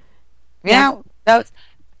 Yeah,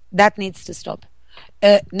 that needs to stop.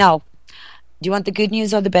 Now, do you want the good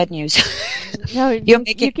news or the bad news? No, you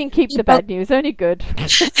can keep the bad news, only good.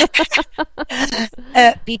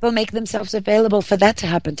 People make themselves available for that to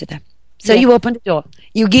happen to them. So you open the door.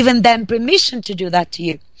 You've given them permission to do that to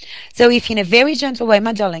you. So if in a very gentle way,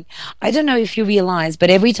 my darling, I don't know if you realize,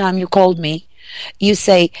 but every time you called me, you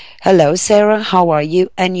say, hello, Sarah, how are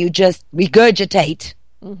you? And you just regurgitate.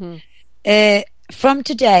 Mm-hmm. From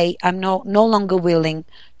today, I'm no longer willing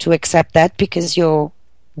to accept that because you're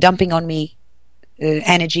dumping on me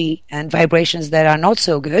energy and vibrations that are not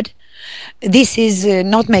so good. This is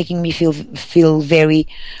not making me feel very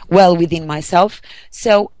well within myself.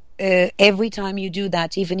 So every time you do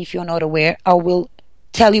that, even if you're not aware, I will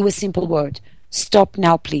tell you a simple word. Stop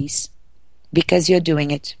now, please, because you're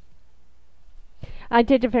doing it. I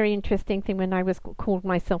did a very interesting thing when I was called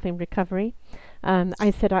myself in recovery.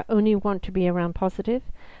 I said, I only want to be around positive.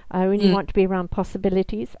 I only want to be around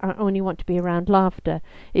possibilities. I only want to be around laughter.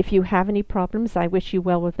 If you have any problems, I wish you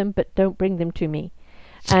well with them, but don't bring them to me.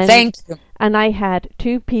 And, thank you. And I had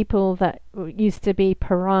two people that used to be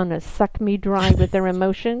piranhas, suck me dry with their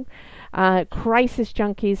emotion, crisis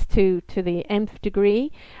junkies to the nth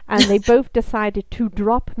degree, and they both decided to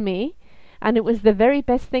drop me, and it was the very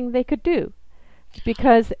best thing they could do.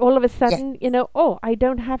 Because all of a sudden, I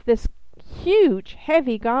don't have this huge,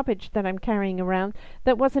 heavy garbage that I'm carrying around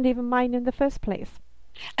that wasn't even mine in the first place.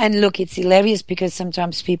 And look, it's hilarious because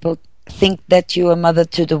sometimes people think that you're a mother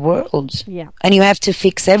to the world. Yeah. And you have to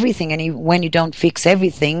fix everything. And when you don't fix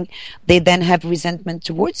everything, they then have resentment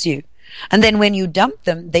towards you. And then when you dump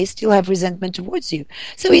them, they still have resentment towards you.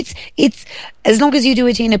 So it's as long as you do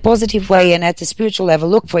it in a positive way and at a spiritual level.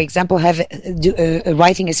 Look, for example,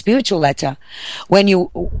 writing a spiritual letter. When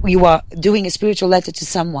you are doing a spiritual letter to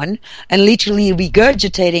someone and literally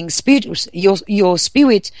regurgitating your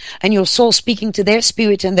spirit and your soul speaking to their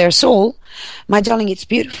spirit and their soul, my darling, it's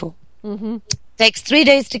beautiful. Mm-hmm. Takes 3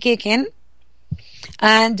 days to kick in,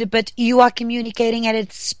 but you are communicating at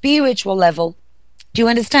a spiritual level. Do you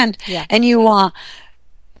understand? Yeah. And you are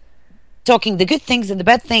talking the good things and the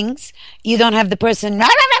bad things. You don't have the person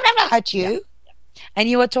at you. Yeah. And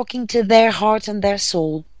you are talking to their heart and their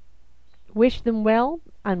soul. Wish them well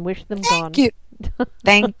and wish them gone. Thank you.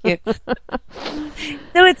 Thank you.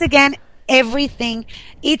 So it's again, everything.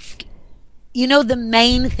 It's, the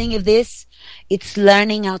main thing of this, it's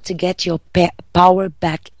learning how to get your power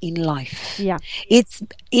back in life. Yeah.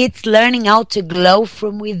 It's learning how to glow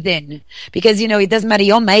from within. Because, it doesn't matter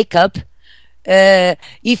your makeup.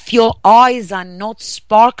 If your eyes are not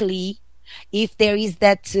sparkly, if there is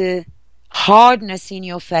that hardness in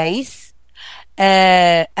your face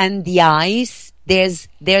and the eyes,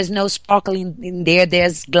 there's no sparkle in there,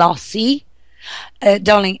 there's glossy.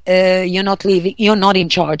 Darling, you're not in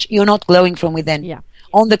charge. You're not glowing from within. Yeah.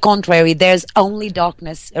 On the contrary, there's only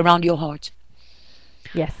darkness around your heart.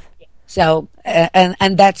 Yes. So,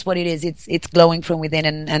 and that's what it is. It's glowing from within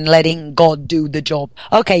and letting God do the job.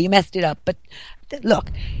 Okay, you messed it up, but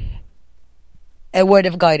look, a word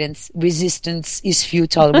of guidance: resistance is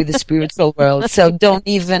futile with the spiritual world. So don't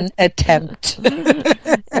even attempt.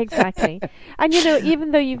 Exactly. And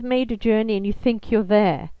even though you've made a journey and you think you're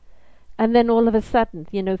there, and then all of a sudden,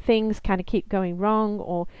 things kind of keep going wrong,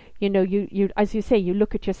 or, you as you say, you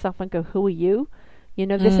look at yourself and go, who are you?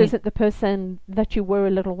 This isn't the person that you were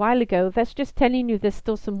a little while ago. That's just telling you there's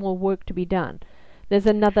still some more work to be done. There's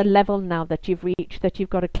another level now that you've reached that you've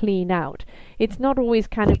got to clean out. It's not always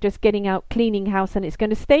kind of just getting out, cleaning house, and it's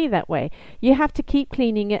going to stay that way. You have to keep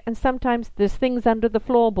cleaning it, and sometimes there's things under the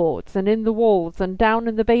floorboards and in the walls and down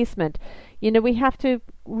in the basement. We have to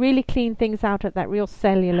really clean things out at that real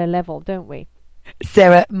cellular level, don't we?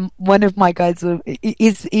 Sarah, one of my guides,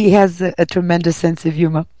 he has a tremendous sense of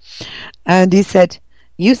humor. And he said,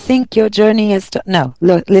 you think your journey is... No,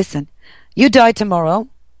 look, listen. You die tomorrow.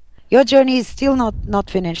 Your journey is still not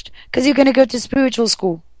finished because you're going to go to spiritual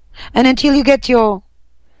school. And until you get your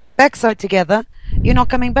backside together, you're not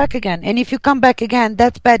coming back again. And if you come back again,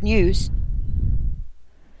 that's bad news.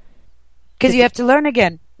 Because you have to learn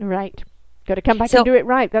again. Right. Got to come back and do it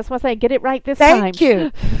right. That's what I say. Get it right this time. Thank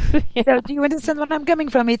you. Yeah. So do you understand where I'm coming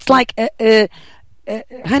from? It's like,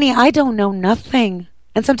 honey, I don't know nothing.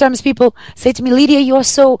 And sometimes people say to me, Lydia,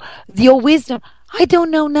 your wisdom. I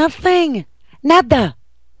don't know nothing. Nada.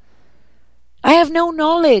 I have no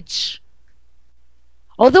knowledge.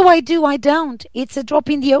 Although I do, I don't. It's a drop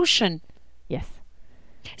in the ocean. Yes.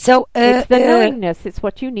 So it's the knowingness. It's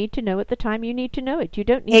what you need to know at the time you need to know it. You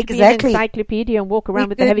don't need to be an encyclopedia and walk around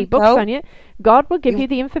with the heavy books on you. God will give you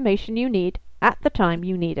the information you need at the time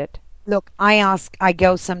you need it. Look, I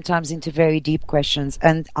go sometimes into very deep questions,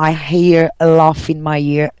 and I hear a laugh in my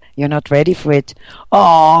ear. You're not ready for it.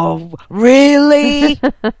 Oh, really?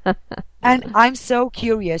 And I'm so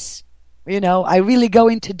curious. I really go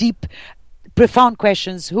into deep, profound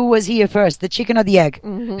questions. Who was here first, the chicken or the egg?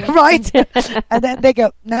 Mm-hmm. Right? And then they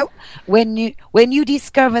go, no. When you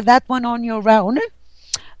discover that one on your own,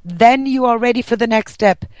 then you are ready for the next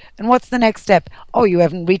step. And what's the next step? Oh, you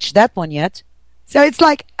haven't reached that one yet. So it's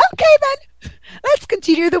like, okay then, let's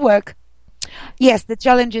continue the work. Yes, the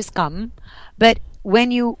challenges come, but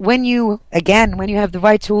when you have the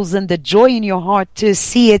right tools and the joy in your heart to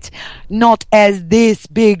see it not as this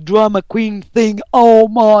big drama queen thing, oh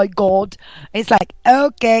my God, it's like,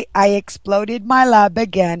 okay, I exploded my lab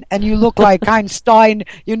again, and you look like Einstein,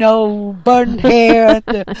 burned hair,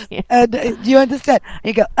 and do you understand?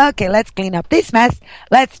 And you go, okay, let's clean up this mess,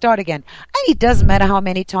 let's start again. And it doesn't matter how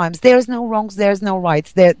many times. There's no wrongs, there's no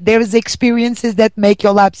rights. There's experiences that make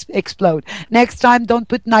your labs explode. Next time, don't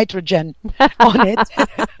put nitrogen on it.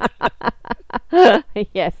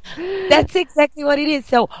 Yes, that's exactly what it is.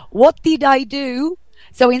 So what did I do?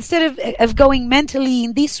 So instead of going mentally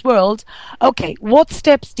in this world, okay, what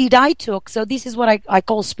steps did I took? So this is what I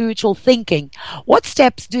call spiritual thinking. What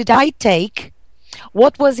steps did I take?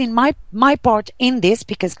 What was in my part in this?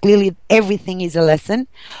 Because clearly everything is a lesson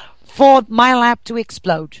for my lab to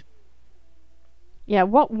explode. Yeah,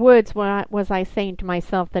 what words was I saying to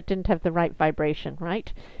myself that didn't have the right vibration,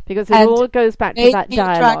 right? Because it all goes back to that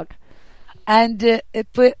dialogue. And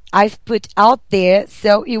I've put out there,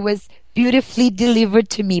 so it was beautifully delivered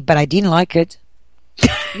to me, but I didn't like it.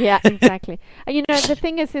 Yeah, exactly. And the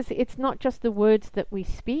thing is it's not just the words that we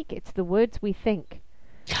speak, it's the words we think.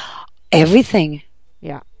 Everything.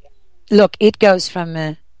 Yeah. Look, it goes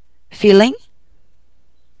from feeling,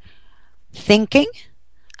 thinking,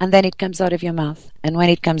 and then it comes out of your mouth. And when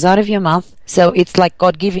it comes out of your mouth, so it's like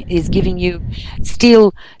God is giving you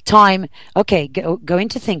still time. Okay, go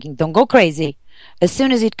into thinking. Don't go crazy. As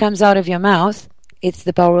soon as it comes out of your mouth, it's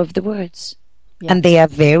the power of the words. Yeah. And they are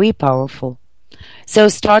very powerful. So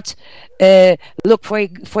start, look,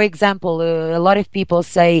 for example, a lot of people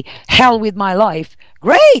say, hell with my life.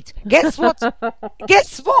 Great! Guess what?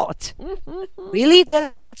 Guess what? Really?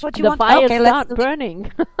 That's what you want? The fire start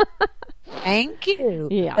burning. Thank you.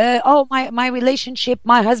 Yeah. My relationship,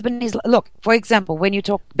 my husband is... Look, for example, when you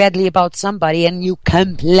talk badly about somebody and you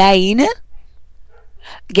complain,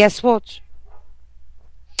 guess what?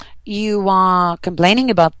 You are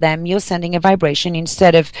complaining about them, you're sending a vibration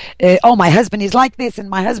instead of, my husband is like this and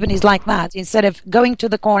my husband is like that. Instead of going to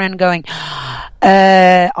the corner and going,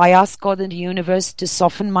 I ask God and the universe to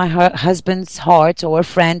soften my husband's heart, or a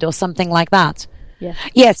friend or something like that.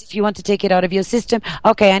 Yes, if you want to take it out of your system,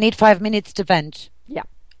 okay, I need 5 minutes to vent. Yeah.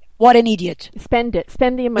 What an idiot. Spend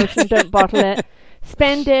the emotion, don't bottle it.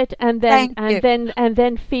 Spend it and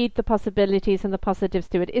then feed the possibilities and the positives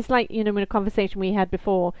to it. It's like, in a conversation we had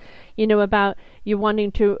before, about you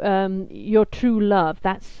wanting to your true love,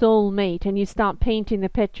 that soul mate, and you start painting the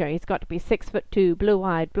picture. He's got to be 6'2",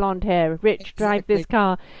 blue-eyed, blonde hair, rich, drive this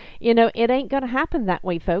car. It ain't going to happen that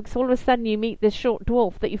way, folks. All of a sudden you meet this short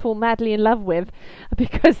dwarf that you fall madly in love with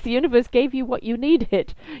because the universe gave you what you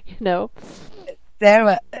needed,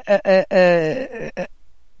 Sarah,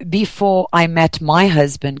 before I met my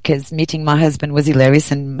husband, because meeting my husband was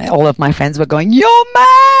hilarious and all of my friends were going, you're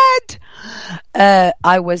mad!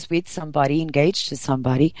 I was with somebody, engaged to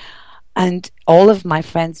somebody, and all of my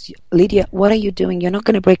friends, Lydia, what are you doing? You're not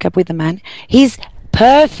going to break up with the man. He's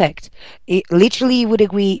perfect. Literally, he would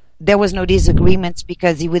agree. There was no disagreements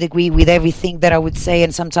because he would agree with everything that I would say,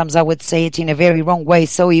 and sometimes I would say it in a very wrong way,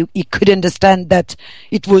 so he could understand that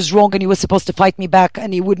it was wrong and he was supposed to fight me back,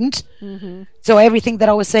 and he wouldn't. Mm-hmm. So everything that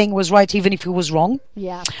I was saying was right, even if it was wrong.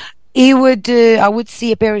 Yeah. He would, I would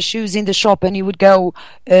see a pair of shoes in the shop and he would go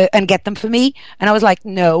and get them for me. And I was like,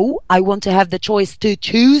 no, I want to have the choice to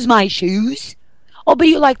choose my shoes. Oh, but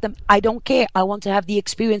you like them. I don't care. I want to have the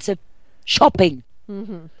experience of shopping.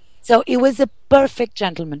 Mm-hmm. So he was a perfect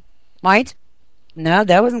gentleman, right? No,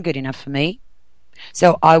 that wasn't good enough for me.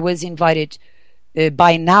 So I was invited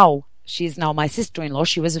by now. She's now my sister-in-law.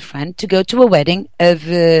 She was a friend to go to a wedding of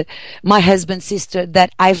my husband's sister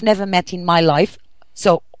that I've never met in my life.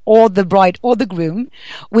 So or the bride or the groom,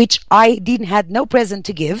 which I didn't had no present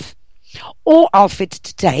to give or outfit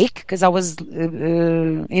to take because I was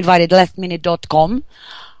invited lastminute.com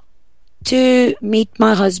to meet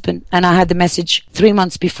my husband. And I had the message 3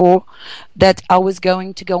 months before that I was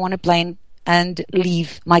going to go on a plane and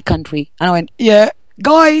leave my country. And I went, yeah,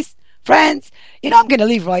 guys, friends, I'm going to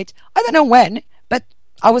leave, right? I don't know when, but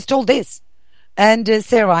I was told this. And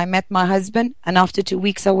Sarah, I met my husband, and after 2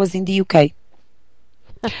 weeks I was in the UK.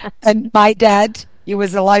 And my dad, he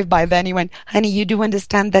was alive by then, he went, honey, you do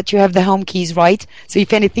understand that you have the home keys, right? So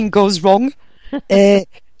if anything goes wrong,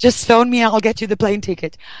 just phone me, I'll get you the plane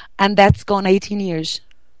ticket. And that's gone 18 years.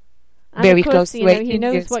 And very of course, close to 18 he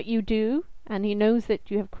knows years. what you do, and he knows that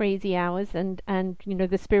you have crazy hours, and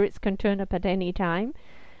the spirits can turn up at any time.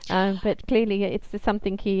 But clearly it's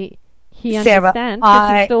something he Sarah, understands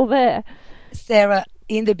because he's still there. Sarah,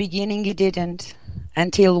 in the beginning he didn't,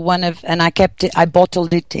 until and I kept it, I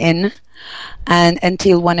bottled it in, and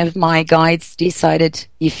until one of my guides decided,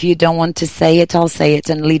 if you don't want to say it, I'll say it,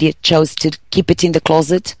 and Lydia chose to keep it in the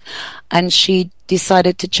closet, and she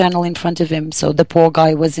decided to channel in front of him, so the poor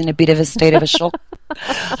guy was in a bit of a state of a shock.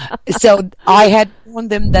 So I had warned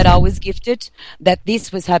them that I was gifted, that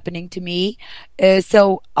this was happening to me,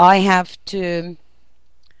 so I have to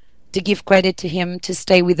give credit to him to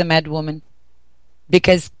stay with the mad woman,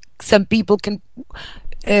 because some people can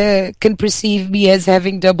perceive me as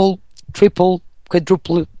having double, triple,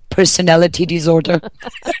 quadruple personality disorder.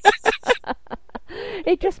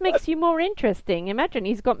 It just makes you more interesting. Imagine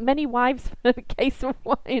he's got many wives for the case of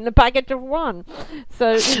one, in a package of one.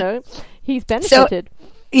 So he's benefited. So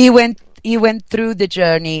he went through the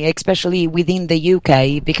journey, especially within the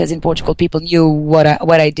UK, because in Portugal people knew what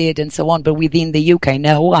I did and so on. But within the UK,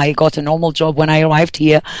 no, I got a normal job when I arrived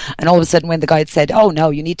here, and all of a sudden, when the guy said, "Oh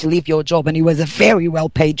no, you need to leave your job," and it was a very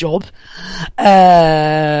well-paid job,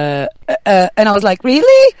 and I was like,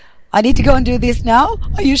 "Really? I need to go and do this now?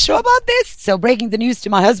 Are you sure about this?" So breaking the news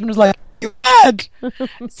to my husband was like, "You're mad."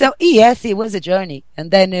 So yes, it was a journey, and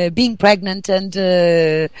then being pregnant and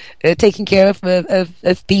taking care of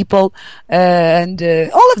people and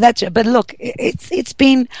all of that. But look, it's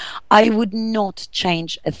been. I would not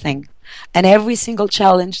change a thing, and every single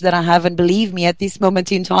challenge that I have, and believe me, at this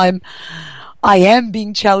moment in time, I am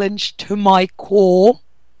being challenged to my core.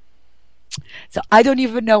 So I don't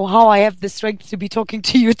even know how I have the strength to be talking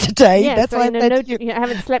to you today. Yes, that's why I said you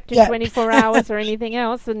haven't slept in 24 hours or anything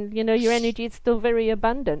else, and your energy is still very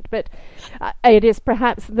abundant. But it is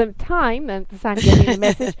perhaps the time, and I'm getting the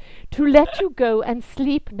message, to let you go and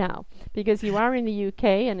sleep now, because you are in the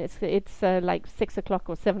UK and it's like 6 o'clock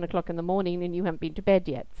or 7 o'clock in the morning, and you haven't been to bed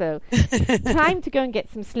yet. So time to go and get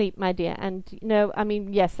some sleep, my dear. And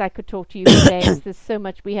yes, I could talk to you for days. There's so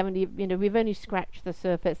much we haven't even, we've only scratched the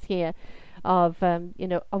surface here of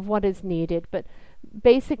of what is needed. But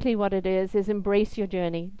basically what it is embrace your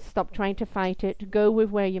journey. Stop trying to fight it. Go with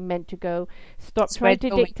where you're meant to go. Stop trying to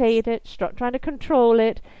dictate it. Stop trying to control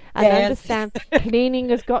it. And understand cleaning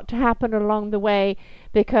has got to happen along the way,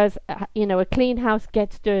 because a clean house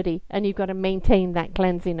gets dirty, and you've got to maintain that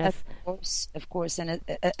cleanliness. Of course. And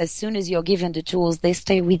as soon as you're given the tools, they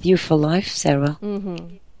stay with you for life, Sarah.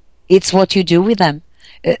 Mm-hmm. It's what you do with them.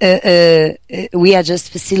 We are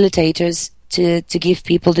just facilitators to give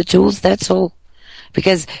people the tools, that's all.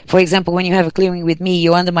 Because, for example, when you have a clearing with me,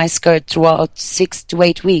 you're under my skirt throughout 6 to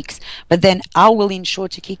 8 weeks, but then I will ensure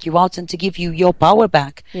to kick you out and to give you your power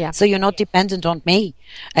back. Yeah. So you're not dependent on me.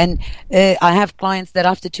 And I have clients that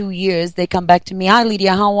after 2 years, they come back to me, "Hi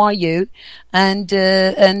Lydia, how are you? And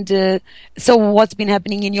so what's been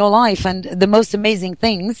happening in your life?" And the most amazing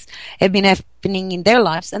things have been happening in their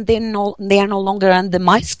lives, and they are no longer under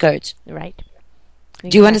my skirt. Right.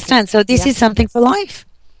 Exactly. Do you understand? So this is something for life.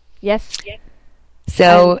 Yes.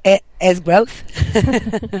 So as growth.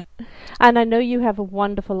 And I know you have a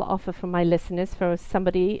wonderful offer for my listeners, for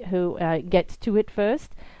somebody who gets to it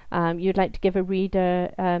first. You'd like to give a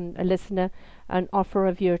reader, a listener, an offer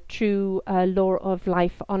of your True Law of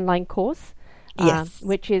Life online course. Yes.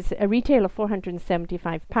 Which is a retail of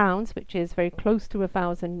 £475, which is very close to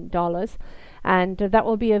 $1,000, and that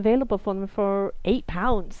will be available for them for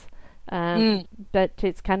 £8. But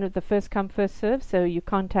it's kind of the first come first serve. So you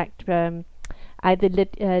contact either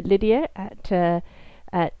Lydia at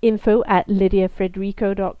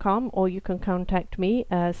info@lydiafrederico.com, or you can contact me,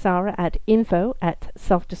 Sarah, at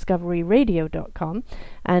info@selfdiscoveryradio.com,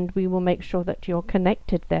 and we will make sure that you're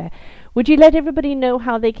connected there. would you let everybody know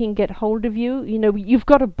how they can get hold of you? You know, you've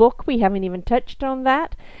got a book. We haven't even touched on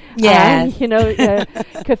that. Yes. You know,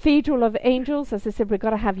 Cathedral of Angels. As I said, we've got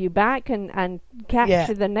to have you back and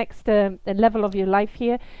capture the next level of your life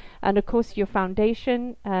here. And of course, your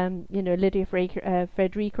foundation, you know, Lydia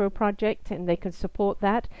Federico Project, and they can support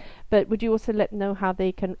that. But would you also let them know how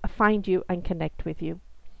they can find you and connect with you?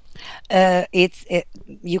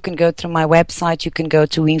 You can go through my website. You can go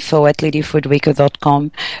to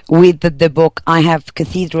info@lydiafederico.com. With the book, I have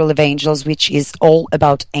Cathedral of Angels, which is all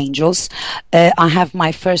about angels. I have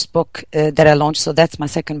my first book that I launched, so that's my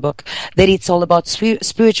second book, that it's all about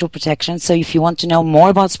spiritual protection. So if you want to know more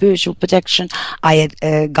about spiritual protection, I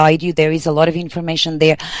guide you. There is a lot of information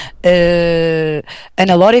there, and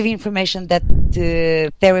a lot of information that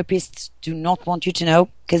therapists do not want you to know,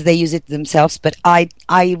 because they use it themselves, but I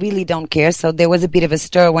really don't care. So there was a bit of a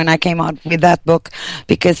stir when I came out with that book,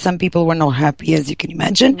 because some people were not happy, as you can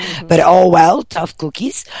imagine. Mm-hmm. But oh well, tough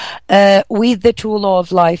cookies. With the True Law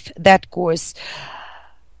of Life, that course,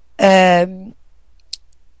 when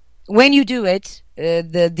you do it,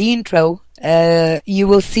 the intro, you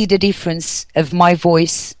will see the difference of my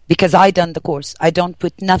voice, because I done the course. I don't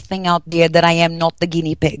put nothing out there that I am not the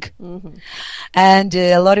guinea pig. Mm-hmm. And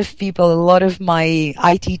a lot of people, a lot of my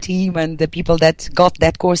IT team and the people that got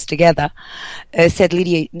that course together said,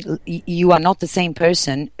 Lydia, you are not the same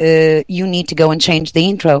person. You need to go and change the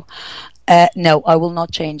intro. No, I will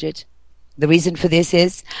not change it. The reason for this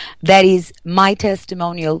is that is my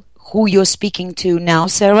testimonial, who you're speaking to now,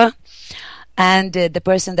 Sarah, and the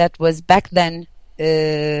person that was back then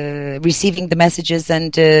receiving the messages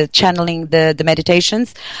and channeling the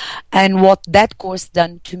meditations, and what that course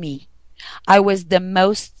done to me. I was the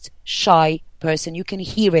most shy person. You can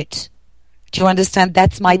hear it. Do you understand?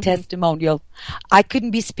 That's my testimonial. I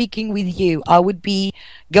couldn't be speaking with you. I would be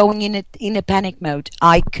going in a panic mode.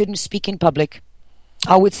 I couldn't speak in public.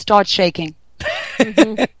 I would start shaking.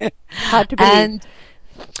 Mm-hmm. Hard to believe. And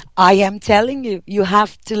I am telling you, you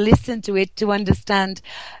have to listen to it to understand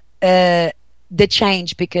the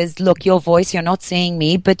change, because look, your voice, you're not seeing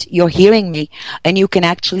me, but you're hearing me, and you can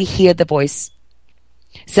actually hear the voice.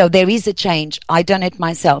 So there is a change. I done it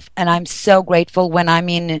myself, and I'm so grateful when I'm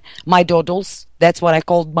in my doddles. That's what I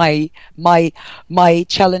called my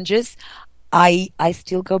challenges. I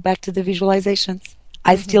still go back to the visualizations.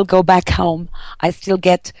 I still go back home. I still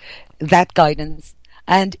get that guidance.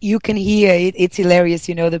 And you can hear it, it's hilarious,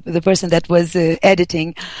 you know, the person that was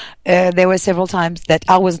editing, there were several times that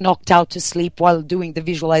I was knocked out to sleep while doing the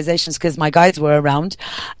visualizations because my guides were around.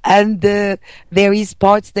 And there is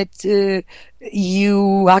parts that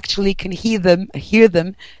you actually can hear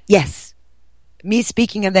them, yes. Me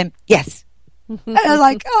speaking and them, yes. And I was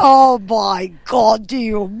like, oh my God, do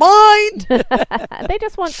you mind? They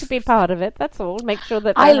just want to be part of it, that's all. Make sure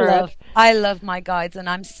that I love my guides, and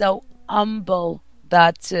I'm so humble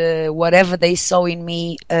that whatever they saw in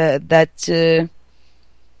me, that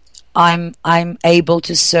I'm able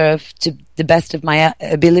to serve to the best of my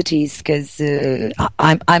abilities, because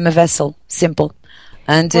I'm a vessel, simple,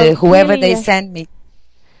 and whoever they send me.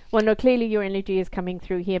 Well, no, clearly your energy is coming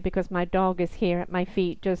through here, because my dog is here at my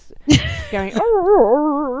feet just going,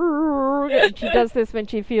 and she does this when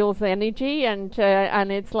she feels the energy, and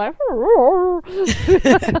it's like,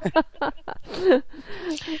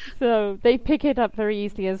 so they pick it up very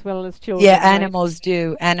easily, as well as children. Yeah, animals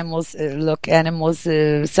do. Animals,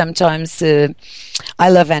 sometimes, I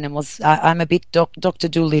love animals. I'm a bit Dr.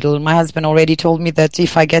 Dolittle. My husband already told me that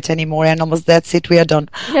if I get any more animals, that's it, we are done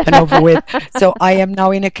and over with. So I am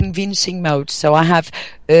now in a convincing mode. So I have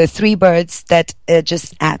 3 birds that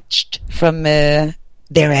just hatched from their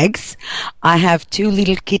eggs. I have 2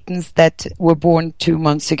 little kittens that were born 2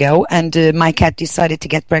 months ago, and my cat decided to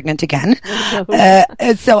get pregnant again.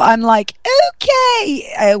 So I'm like,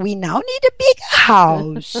 okay, we now need a big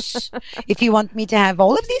house. If you want me to have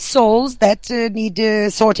all of these souls that need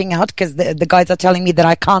sorting out, because the guides are telling me that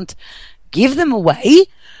I can't give them away,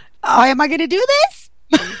 am I going to do this?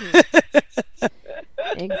 Mm-hmm.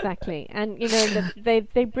 Exactly, and you know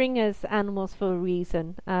they bring us animals for a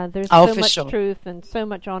reason. There's so much truth and so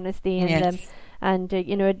much honesty in them, and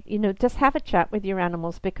you know, just have a chat with your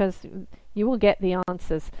animals, because you will get the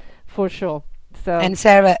answers for sure. So, and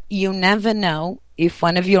Sarah, you never know if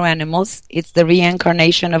one of your animals it's the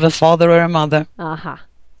reincarnation of a father or a mother. Absolutely,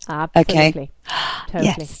 okay.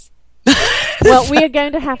 Totally. Yes. Well, we are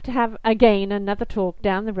going to have again another talk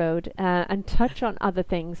down the road and touch on other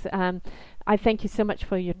things. I thank you so much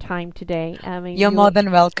for your time today. I mean, You're more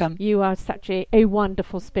than welcome. You are such a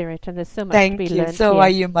wonderful spirit, and there's so much Thank to be you. learned So here. are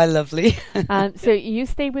you, my lovely. So you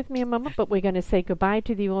stay with me a moment, but we're going to say goodbye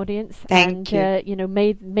to the audience. Thank you. You know,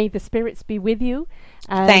 may the spirits be with you.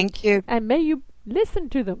 Thank you. And may you listen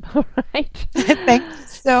to them. All right. Thank you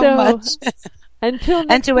so much. Until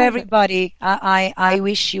next and to time. everybody, I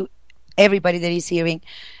wish you, everybody that is hearing,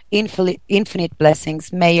 infinite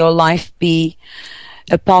blessings. May your life be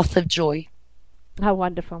a path of joy. How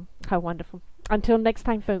wonderful. How wonderful. Until next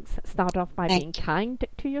time, folks, start off by Thank being kind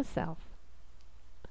to yourself.